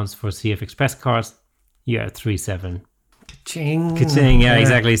of £100 for CF Express cards. You're at 3.7. Ka-ching. Ka-ching, yeah,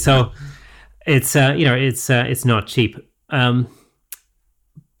 exactly. So it's you know, it's not cheap,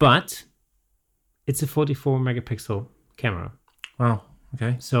 but it's a 44 megapixel camera. Wow.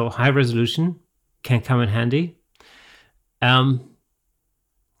 Okay. So high resolution can come in handy. And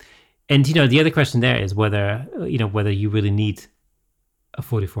you know, the other question there is whether you really need a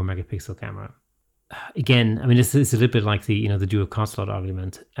 44 megapixel camera. Again, I mean, this is a little bit like the dual card slot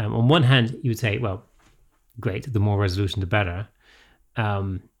argument. On one hand, you would say, well, great, the more resolution, the better.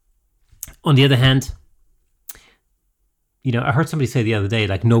 On the other hand, you know, I heard somebody say the other day,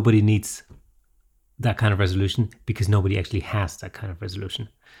 like, nobody needs that kind of resolution because nobody actually has that kind of resolution.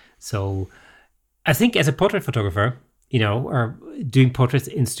 So I think as a portrait photographer, you know, or doing portraits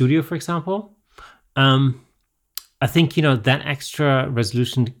in studio, for example, I think, you know, that extra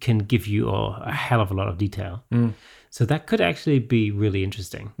resolution can give you a hell of a lot of detail. So that could actually be really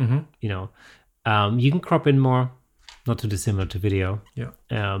interesting. You know, you can crop in more, not too dissimilar to video. Yeah.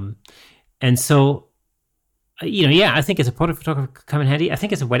 And so, you know, yeah, I think as a portrait photographer could come in handy. I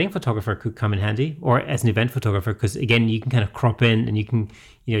think as a wedding photographer could come in handy, or as an event photographer, because again, you can kind of crop in and you can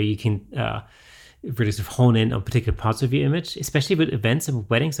really sort of hone in on particular parts of your image, especially with events and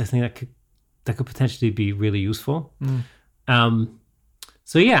weddings. I think that could potentially be really useful.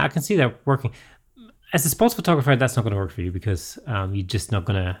 So yeah, I can see that working. As a sports photographer, that's not going to work for you because you're just not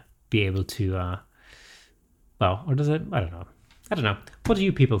going to be able to. Well, or does it? I don't know. What do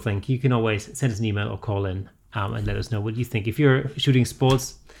you people think? You can always send us an email or call in and let us know what you think. If you're shooting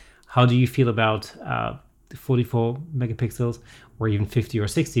sports, how do you feel about 44 megapixels or even 50 or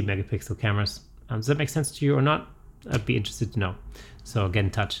 60 megapixel cameras? Does that make sense to you or not? I'd be interested to know. So get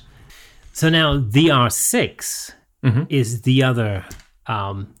in touch. So now the R6 is the other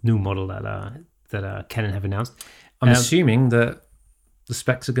new model that Canon have announced. I'm assuming that the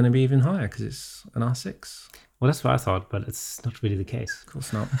specs are going to be even higher because it's an R6. Well, that's what I thought, but it's not really the case. Of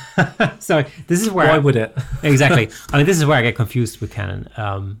course not. So this is where why would it? Exactly. I mean, this is where I get confused with Canon.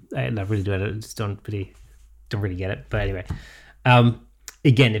 I really do. I just don't really get it. But anyway,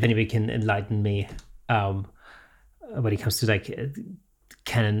 again, if anybody can enlighten me when it comes to like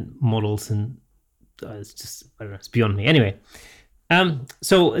Canon models, and it's just, I don't know, it's beyond me. Anyway,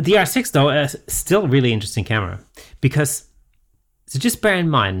 so the R6 though is still a really interesting camera, because, so just bear in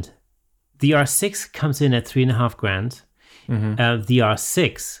mind, the R6 comes in at $3,500. The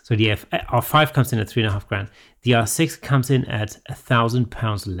R6, so the R5 comes in at $3,500. The R6 comes in at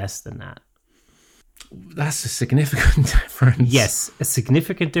 £1,000 less than that. That's a significant difference. Yes, a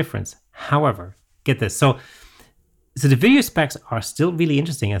significant difference. However, get this. So the video specs are still really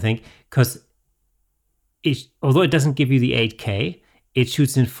interesting, I think, because although it doesn't give you the 8K, it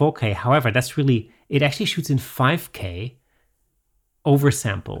shoots in 4K. However, it actually shoots in 5K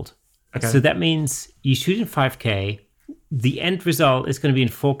oversampled. Okay. So that means you shoot in 5K, the end result is going to be in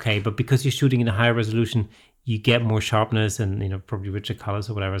 4K, but because you're shooting in a higher resolution, you get more sharpness and probably richer colors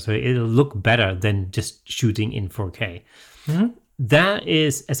or whatever. So it'll look better than just shooting in 4K. Mm-hmm. That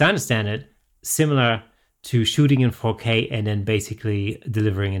is, as I understand it, similar to shooting in 4K and then basically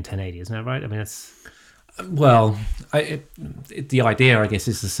delivering in 1080. Isn't that right? I mean, that's... Well, the idea, I guess,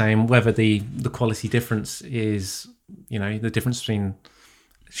 is the same. Whether the quality difference is, the difference between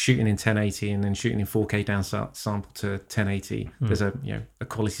shooting in 1080 and then shooting in 4K down sample to 1080, there's a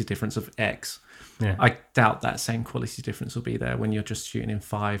quality difference of X. Yeah. I doubt that same quality difference will be there when you're just shooting in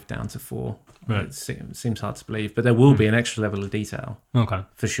 5 down to 4. Right. It seems hard to believe, but there will be an extra level of detail. Okay,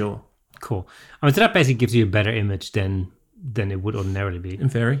 for sure. Cool. I mean, so that basically gives you a better image than it would ordinarily be. In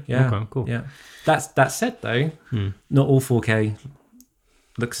theory, yeah. Okay, cool. Yeah. That said, though, not all 4K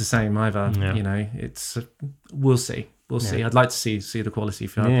looks the same either. Yeah. It's we'll see. We'll see. I'd like to see the quality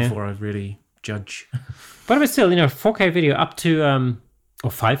before I really judge. But still, 4K video up to or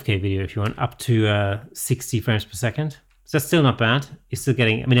 5K video if you want, up to 60 frames per second. So that's still not bad. You're still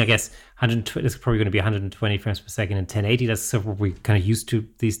getting, I guess 120. It's probably going to be 120 frames per second in 1080. That's sort of what we're kind of used to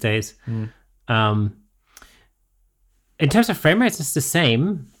these days. In terms of frame rates, it's the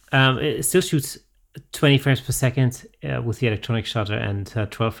same. It still shoots 20 frames per second with the electronic shutter and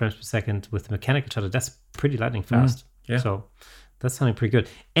 12 frames per second with the mechanical shutter. That's pretty lightning fast. Yeah. So that's sounding pretty good.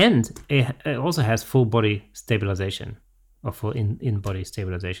 And it also has full body stabilization, or full in-body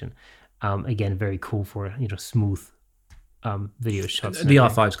stabilization. Again, very cool for smooth video shots. The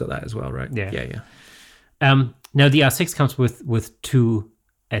R5's got that as well, right? Yeah. Now the R6 comes with 2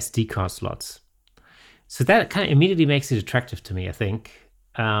 SD card slots. So that kind of immediately makes it attractive to me, I think,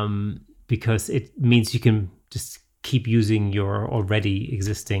 because it means you can just keep using your already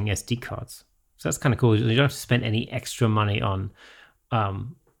existing SD cards. So that's kind of cool. You don't have to spend any extra money on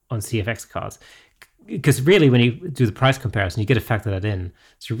CFX cards. Because really, when you do the price comparison, you get to factor that in.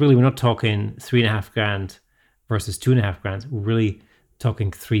 So really, we're not talking $3,500 versus $2,500. We're really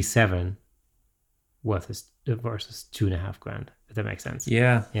talking 3.7 versus $2,500. If that makes sense.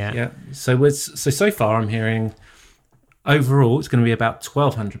 Yeah. So far, I'm hearing overall it's going to be about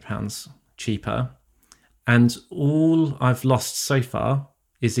 £1,200 cheaper, and all I've lost so far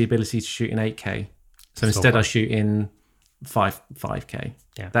is the ability to shoot in 8K. So instead, I shoot in 5K.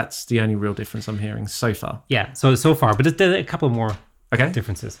 Yeah, that's the only real difference I'm hearing so far. Yeah, so far, but there are a couple more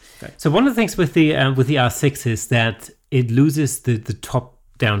differences. Okay. So one of the things with the R6 is that it loses the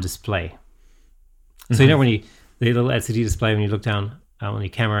top-down display. So when the little LCD display, when you look down on your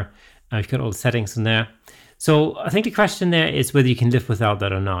camera, you've got all the settings in there. So I think the question there is whether you can live without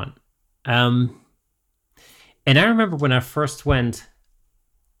that or not. And I remember when I first went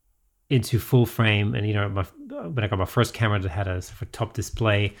into full frame, and when I got my first camera that had a sort of top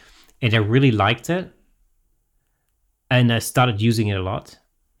display, and I really liked it, and I started using it a lot,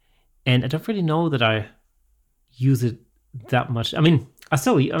 and I don't really know that I use it that much. I mean,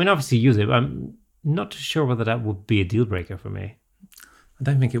 obviously use it, but I'm not too sure whether that would be a deal breaker for me. I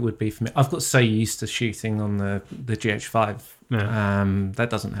don't think it would be for me. I've got so used to shooting on the GH5 that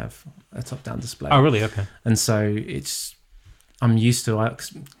doesn't have a top-down display. Oh, really? Okay. And so I'm used to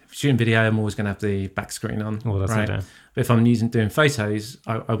shooting video. I'm always going to have the back screen on. Oh, that's right. But if I'm doing photos,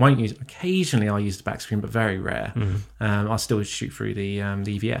 I won't use. Occasionally, I'll use the back screen, but very rare. I'll still shoot through the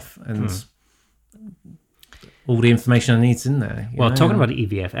EVF, and all the information I need's in there. Talking about the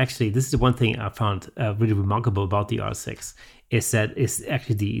EVF, actually, this is the one thing I found really remarkable about the R6 is that it's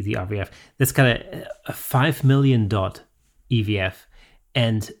actually the RVF. That's got a 5 million dot EVF,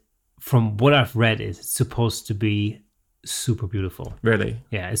 and from what I've read, it's supposed to be super beautiful. Really?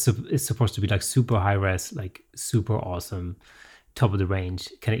 Yeah, it's supposed to be like super high res, like super awesome, top of the range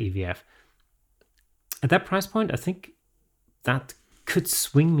kind of EVF. At that price point, I think that could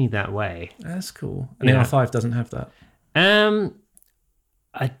swing me that way. That's cool. And the R5 doesn't have that.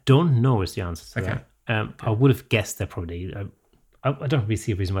 I don't know is the answer to that. I would have guessed that probably. I don't really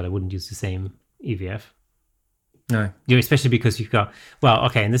see a reason why I wouldn't use the same EVF. No. Especially because you've got,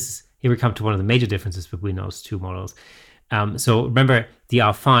 and here we come to one of the major differences between those two models. So remember, the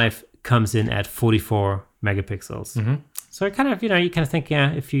R5 comes in at 44 megapixels. Mm-hmm. So you kind of think,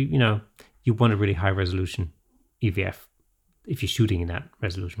 if you want a really high resolution EVF, if you're shooting in that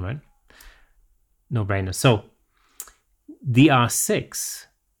resolution, right? No brainer. So the R6,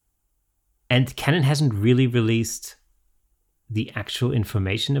 and Canon hasn't really released the actual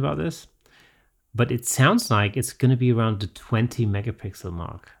information about this, but it sounds like it's going to be around the 20 megapixel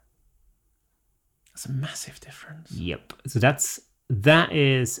mark. That's a massive difference. Yep. So that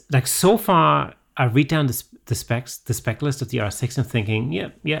is like, so far I read down the specs, the spec list of the R6, and thinking, yeah,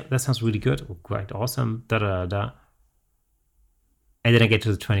 that sounds really good. Oh, great, awesome, da. And then I get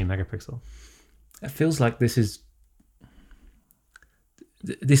to the 20 megapixel. It feels like this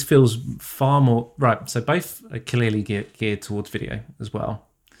feels far more right. So both are clearly geared towards video as well.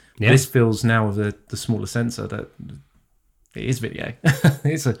 Yeah. This feels now with the smaller sensor that it is video.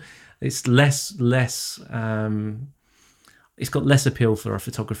 It's less. It's got less appeal for a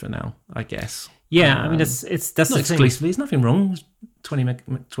photographer now, I guess. Yeah, I mean that's not exclusively. There's nothing wrong with 20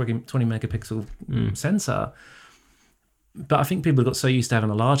 megapixel sensor, but I think people have got so used to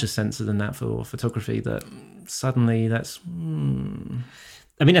having a larger sensor than that for photography that suddenly that's.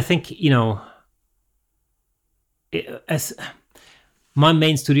 I mean, I think as my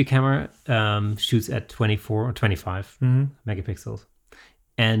main studio camera shoots at 24 or 25 megapixels,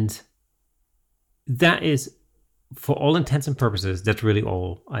 and that is, for all intents and purposes, that's really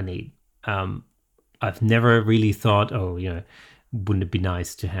all I need. I've never really thought, wouldn't it be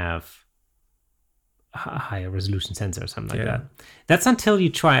nice to have a higher resolution sensor or something like that. That's until you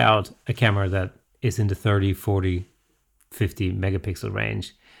try out a camera that is in the 30, 40, 50 megapixel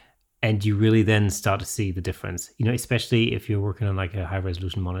range, and you really then start to see the difference. Especially if you're working on like a high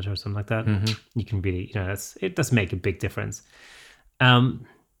resolution monitor or something like that, you can really, it does make a big difference.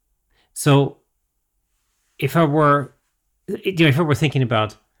 So if I were thinking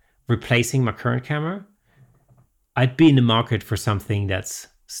about replacing my current camera, I'd be in the market for something that's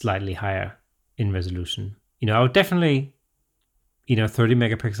slightly higher in resolution. I would definitely, 30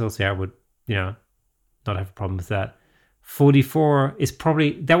 megapixels. Yeah, I would, not have a problem with that. 44 would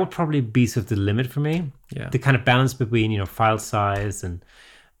probably be sort of the limit for me. Yeah. The kind of balance between, file size and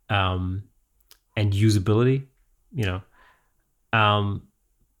usability,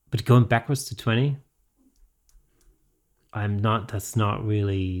 but going backwards to 20, that's not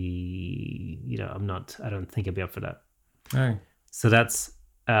really, I don't think I'd be up for that. Oh. So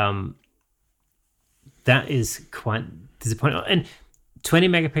that is quite disappointing. And 20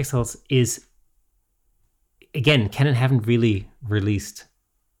 megapixels is, again, Canon haven't really released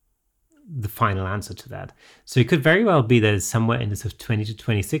the final answer to that. So it could very well be that it's somewhere in this 20 to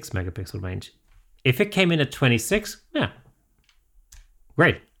 26 megapixel range. If it came in at 26, yeah,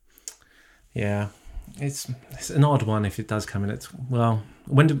 great. Yeah. It's an odd one if it does come in.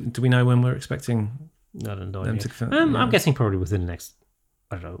 When do we know when we're expecting them to? I'm guessing probably within the next,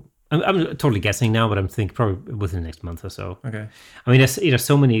 I don't know. I'm totally guessing now, but I'm thinking probably within the next month or so. Okay. I mean, there's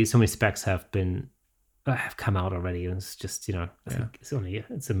so many specs have come out already, and it's just I think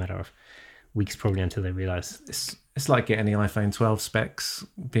it's a matter of weeks probably until they realize. It's like getting the iPhone 12 specs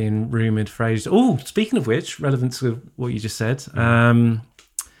being rumored for ages. Oh, speaking of which, relevant to what you just said.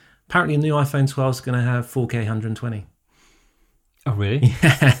 Apparently, the new iPhone 12 is going to have 4K 120. Oh, really?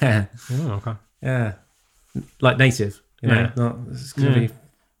 Yeah. Oh, okay. Yeah. Like native. It's going to be.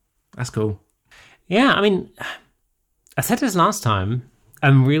 That's cool. Yeah, I mean, I said this last time.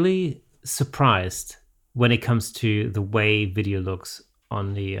 I'm really surprised when it comes to the way video looks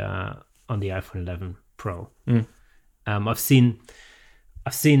on the iPhone 11 Pro. I've seen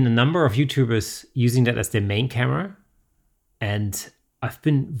a number of YouTubers using that as their main camera, and I've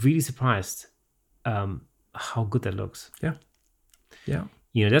been really surprised how good that looks. Yeah.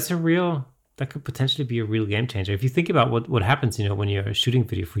 That could potentially be a real game changer. If you think about what happens, when you're shooting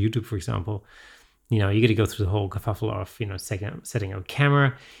video for YouTube, for example, you got to go through the whole kerfuffle of setting up a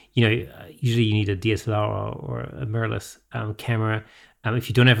camera. Usually you need a DSLR or a mirrorless camera. If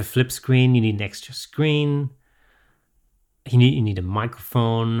you don't have a flip screen, you need an extra screen. You need a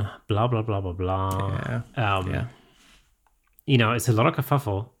microphone. Blah blah blah blah blah. It's a lot of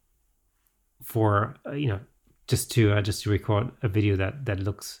kerfuffle for just to record a video that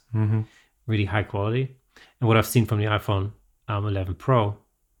looks really high quality. And what I've seen from the iPhone 11 Pro,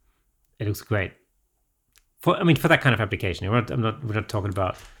 it looks great. For that kind of application. We're not talking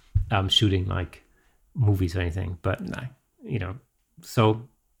about shooting like movies or anything, but so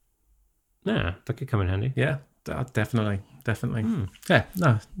yeah, that could come in handy. Yeah, definitely. definitely. Yeah,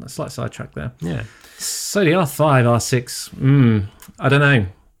 no, a slight sidetrack there. Yeah. So the R5, R6, I don't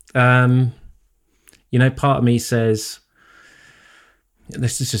know. Part of me says,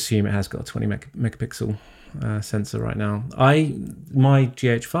 let's just assume it has got a 20 megapixel sensor right now. My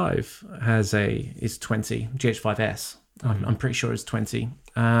GH5 is 20, GH5S. I'm pretty sure it's 20.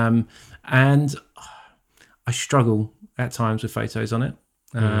 And I struggle at times with photos on it.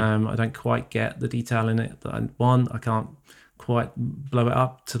 I don't quite get the detail in it that I want. I can't quite blow it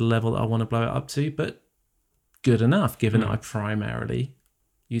up to the level that I want to blow it up to, but good enough given that I primarily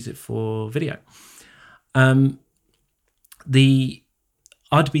use it for video. I'd be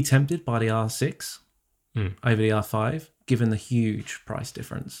tempted by the R6 over the R5 given the huge price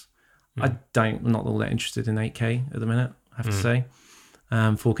difference. I'm not all that interested in 8K at the minute, I have to say.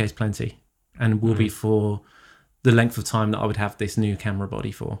 4K is plenty and will be for the length of time that I would have this new camera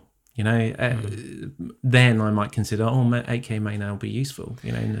body for. Then I might consider, 8K may now be useful,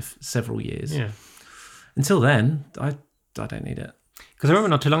 in several years. Yeah. Until then, I don't need it. Because I remember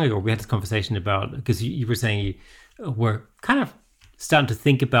not too long ago, we had this conversation about, because you were saying you were kind of starting to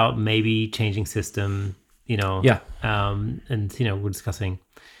think about maybe changing system, Yeah. And, we're discussing,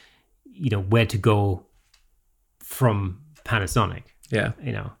 where to go from Panasonic. Yeah.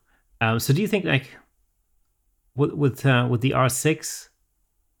 So do you think with the R6,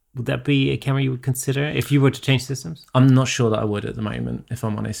 would that be a camera you would consider if you were to change systems? I'm not sure that I would at the moment, if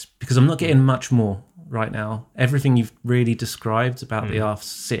I'm honest, because I'm not getting much more right now. Everything you've really described about the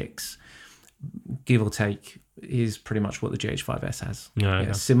R6, give or take, is pretty much what the GH5S has.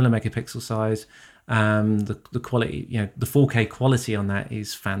 Similar megapixel size. The quality, the 4K quality on that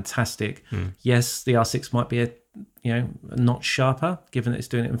is fantastic. Yes, the R6 might be a notch sharper, given that it's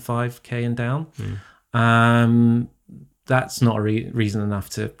doing it in 5K and down. That's not a reason enough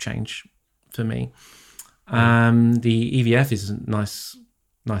to change for me. The EVF is a nice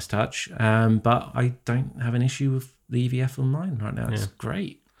touch, but I don't have an issue with the EVF on mine right now. It's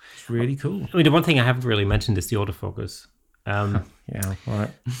great. It's really cool. I mean, the one thing I haven't really mentioned is the autofocus. Yeah, all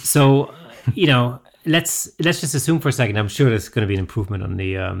right. So, let's just assume for a second. I'm sure there's going to be an improvement on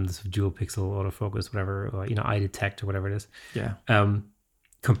the sort of dual pixel autofocus, whatever, or eye detect or whatever it is. Yeah.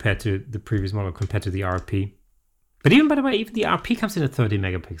 Compared to the previous model, compared to the RP. But even, by the way, even the RP comes in at 30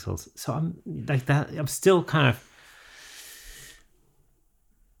 megapixels. So I'm still kind of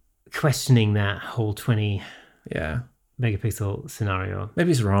questioning that whole 20 megapixel scenario.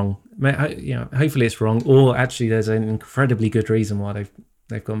 Maybe it's wrong. Hopefully it's wrong. Or actually there's an incredibly good reason why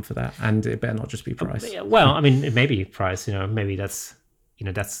they've gone for that. And it better not just be price. Well, I mean, it may be price, maybe that's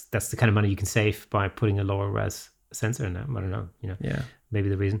the kind of money you can save by putting a lower res sensor in that. I don't know, maybe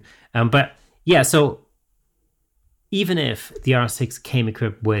the reason. But yeah, so even if the R6 came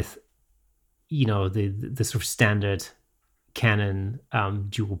equipped with, the sort of standard Canon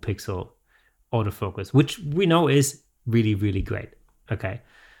dual pixel autofocus, which we know is really, really great. Okay,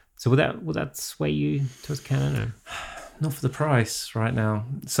 so would that sway you towards Canon? Or? Not for the price right now.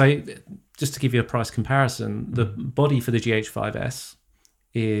 So just to give you a price comparison, the body for the GH5S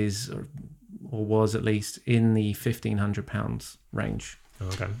is, or was at least, in the £1,500 range.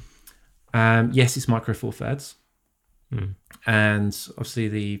 Okay. Yes, it's micro four thirds. And obviously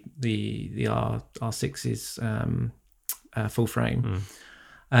the R6 is full frame.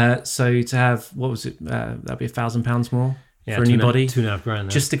 So to have, what was it? That'd be £1,000 more for a new body, $2,500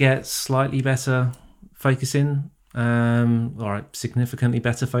 just to get slightly better focusing. All right, significantly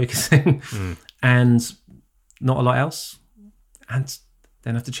better focusing, and not a lot else. And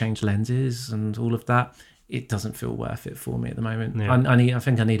then have to change lenses and all of that. It doesn't feel worth it for me at the moment. Yeah. I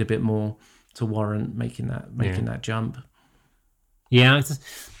think I need a bit more to warrant making that jump. Yeah, it's just,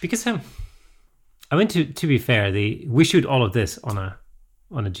 because I mean, to be fair, we shoot all of this on a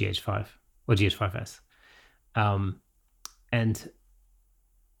GH5 or GH5S, and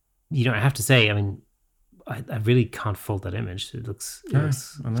I have to say, I mean, I really can't fault that image. It looks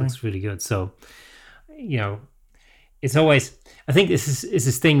really good. So, it's always, I think this is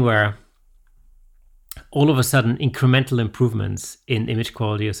this thing where all of a sudden incremental improvements in image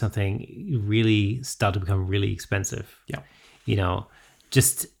quality or something really start to become really expensive. Yeah.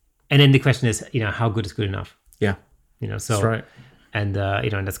 And then the question is, how good is good enough? Yeah. So, that's right. And,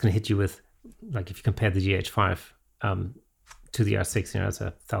 and that's going to hit you with, like, if you compare the GH5 to the R6, that's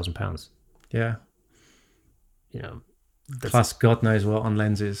 £1,000. Yeah. Plus God knows what on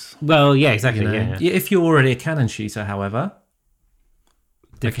lenses. Well, yeah, exactly. Yeah. If you're already a Canon shooter, however,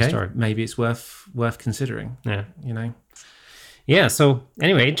 different story. Maybe it's worth considering. Yeah. Yeah. So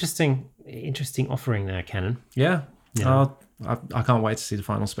anyway, interesting offering there, Canon. Yeah. I can't wait to see the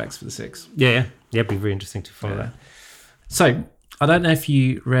final specs for the 6. Yeah. It'd be very interesting to follow that. So I don't know if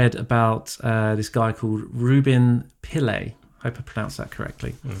you read about this guy called Rubin Pillay. Hope I pronounced that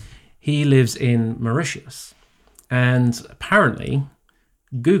correctly. He lives in Mauritius, and apparently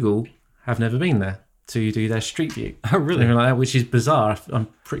Google have never been there to do their Street View. Oh, really? Like that, which is bizarre. I'm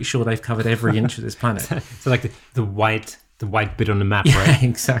pretty sure they've covered every inch of this planet. So like the white bit on the map, Yeah, right?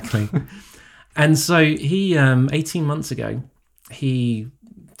 exactly. And so he, 18 months ago, he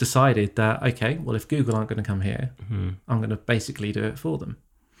decided that, okay, well, if Google aren't going to come here, I'm going to basically do it for them.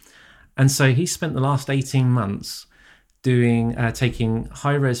 And so he spent the last 18 months taking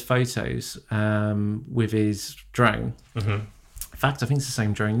high-res photos with his drone. In fact, I think it's the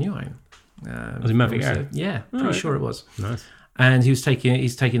same drone you own. Was it Mavic Air? Yeah, pretty sure it was. Nice. And he's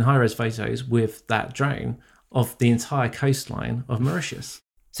taking high-res photos with that drone of the entire coastline of Mauritius.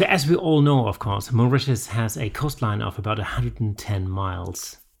 So as we all know, of course, Mauritius has a coastline of about 110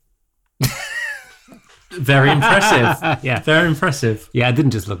 miles. Very impressive. Yeah. Very impressive. Yeah, I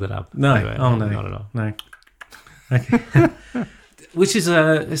didn't just look that up. No. Anyway, Oh, no. Not at all. No. Okay. Which is,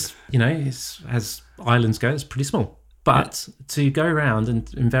 as islands go, it's pretty small. But to go around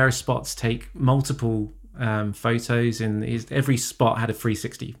and in various spots take multiple photos, every spot had a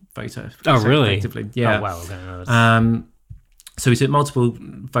 360 photo. Oh, really? Effectively. Yeah. Oh, wow. Okay. So he took multiple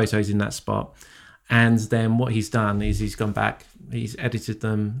photos in that spot. And then what he's done is he's gone back, he's edited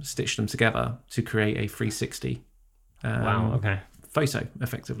them, stitched them together to create a 360 wow. Okay. photo,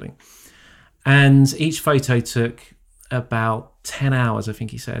 effectively. And each photo took about 10 hours, I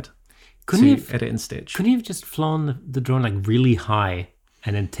think he said, to edit and stitch. Couldn't you have just flown the drone like really high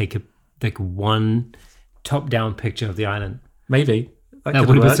and then take one top-down picture of the island? Maybe. That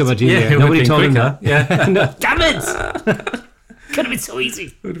would have been so much easier. Yeah, Nobody told him quicker. that. Yeah. No, damn it! Could have been so easy.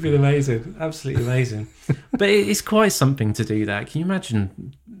 It would have been amazing. Absolutely amazing. But it's quite something to do that. Can you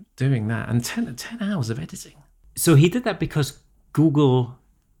imagine doing that? And 10 hours of editing. So he did that because Google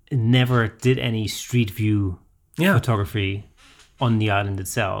never did any street view photography on the island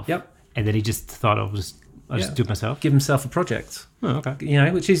itself. Yep. And then he just thought, I'll just do it myself. Give himself a project. Oh,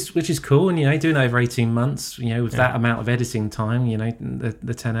 okay. Which is cool. And, doing over 18 months, with that amount of editing time,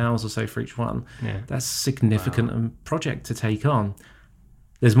 the 10 hours or so for each one, that's a significant project to take on.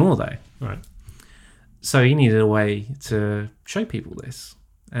 There's more, though. Right. So he needed a way to show people this.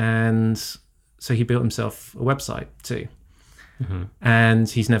 And so he built himself a website too. And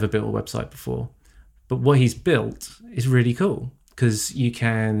he's never built a website before. But what he's built is really cool because you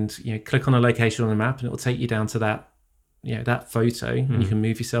can click on a location on the map and it will take you down to that photo. You can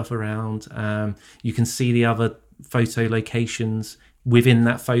move yourself around. You can see the other photo locations within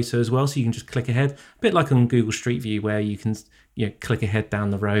that photo as well. So you can just click ahead, a bit like on Google Street View where you can click ahead down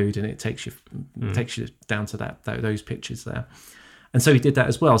the road and it takes you down to those pictures there. And so he did that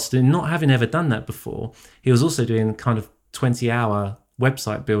as well. So not having ever done that before, he was also doing kind of 20-hour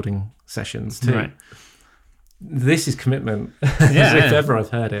website building sessions too. Right. This is commitment, if ever I've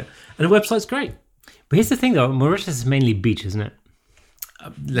heard it. And the website's great. But here's the thing, though. Mauritius is mainly beach, isn't it?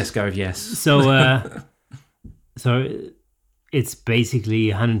 Let's go with yes. So, so it's basically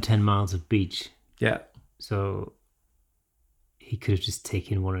 110 miles of beach. Yeah. So he could have just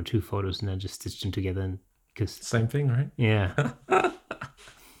taken one or two photos and then just stitched them together. Same thing, right? Yeah.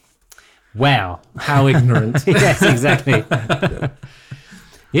 Wow. How ignorant. Yes, exactly.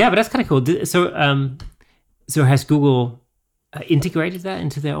 Yeah, but that's kind of cool. So has Google integrated that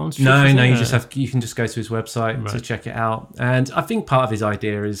into their own? No. You can just go to his website to check it out. And I think part of his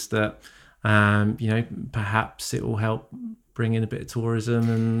idea is that perhaps it will help bring in a bit of tourism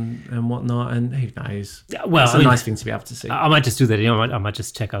and whatnot. And who knows? Well, it's a nice thing to be able to see. I might just do that. I might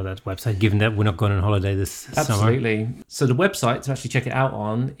just check out that website, given that we're not going on holiday this summer. Absolutely. So the website to actually check it out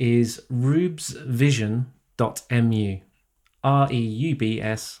on is rubsvision.mu.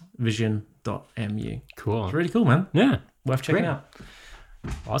 REUBS vision.mu. Cool. It's really cool, man. Yeah. Worth checking out.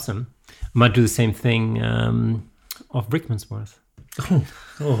 Awesome. Might do the same thing off Rickmansworth.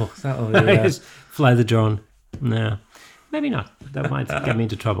 That'll be... Just fly the drone. No. Maybe not. That might get me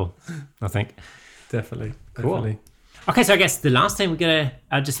into trouble, I think. Definitely. Okay, so I guess the last thing we're going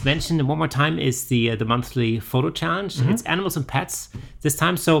to just mention one more time is the monthly photo challenge. It's animals and pets this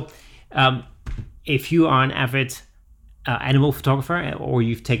time. So if you are an avid animal photographer or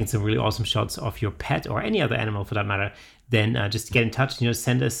you've taken some really awesome shots of your pet or any other animal for that matter, then just get in touch.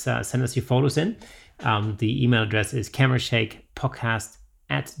 Send us your photos in. The email address is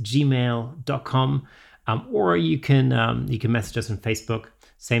camerashakepodcast@gmail.com. Or you can message us on Facebook.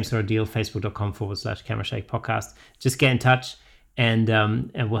 Same sort of deal, facebook.com/camerashakepodcast. Just get in touch and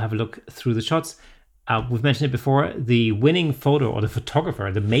we'll have a look through the shots. We've mentioned it before. The winning photo or the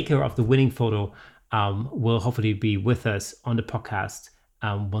photographer, the maker of the winning photo will hopefully be with us on the podcast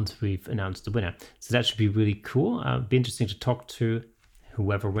once we've announced the winner. So that should be really cool. Be interesting to talk to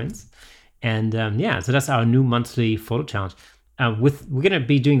whoever wins. And so that's our new monthly photo challenge. We're going to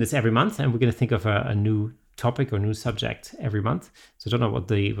be doing this every month, and we're going to think of a new topic or new subject every month. So I don't know what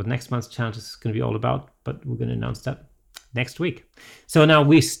next month's challenge is going to be all about, but we're going to announce that next week. So now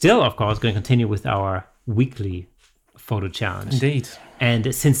we still, of course, going to continue with our weekly photo challenge. Indeed.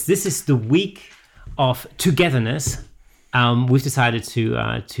 And since this is the week of togetherness, we've decided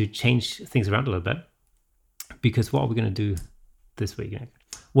to change things around a little bit. Because what are we going to do this week, Nick?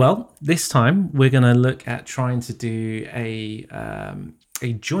 Well, this time we're going to look at trying to do a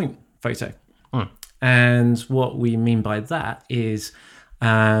joint photo. And what we mean by that is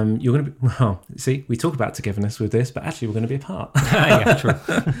you're going to be, see, we talk about togetherness with this, but actually we're going to be apart. Yeah, true.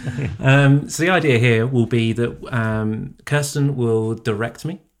 So the idea here will be that Kirsten will direct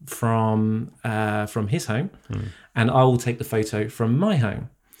me from his home, and I will take the photo from my home.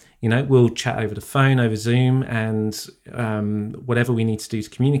 We'll chat over the phone, over Zoom, and whatever we need to do to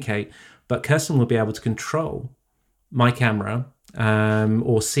communicate. But Kirsten will be able to control my camera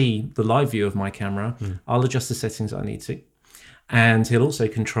or see the live view of my camera. I'll adjust the settings I need to. And he'll also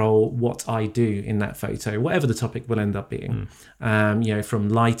control what I do in that photo, whatever the topic will end up being, from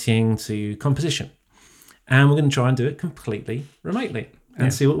lighting to composition. And we're going to try and do it completely remotely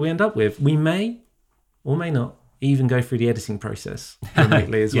and see what we end up with. We may or may not even go through the editing process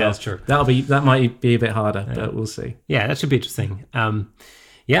remotely as well. Yeah, that's true. That might be a bit harder, but we'll see. Yeah, that should be interesting. I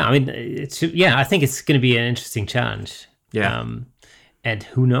think it's going to be an interesting challenge. Yeah. And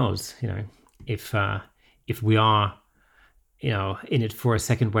who knows, if we are, in it for a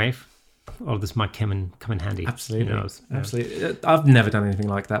second wave, all of this might come in handy. Absolutely. Who knows? Absolutely. I've never done anything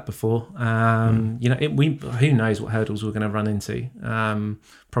like that before. Who knows what hurdles we're going to run into?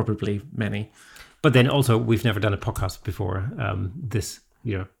 Probably many. But then also, we've never done a podcast before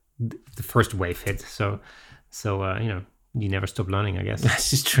the first wave hit. So you never stop learning, I guess.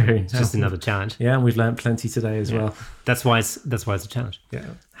 This is true. It's just another challenge. Yeah, and we've learned plenty today as well. That's why it's a challenge. Yeah.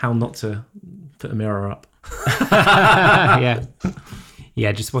 How not to put a mirror up.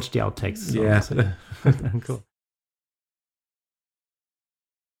 Yeah, just watch the outtakes. Cool.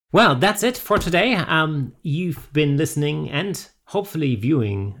 Well, that's it for today. You've been listening and hopefully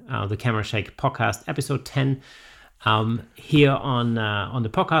viewing the Camera Shake podcast, episode 10, here on the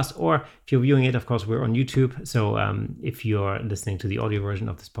podcast. Or if you're viewing it, of course, we're on YouTube. So if you're listening to the audio version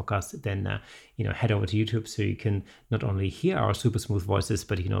of this podcast, then head over to YouTube so you can not only hear our super smooth voices,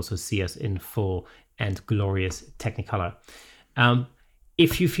 but you can also see us in full and glorious Technicolor.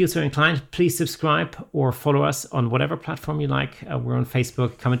 If you feel so inclined, please subscribe or follow us on whatever platform you like. We're on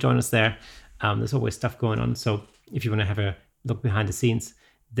Facebook. Come and join us there. There's always stuff going on. So if you want to have a look behind the scenes,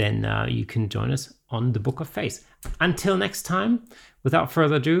 then you can join us on the Book of Face. Until next time, without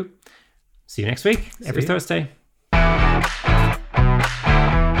further ado, see you next week, every Thursday.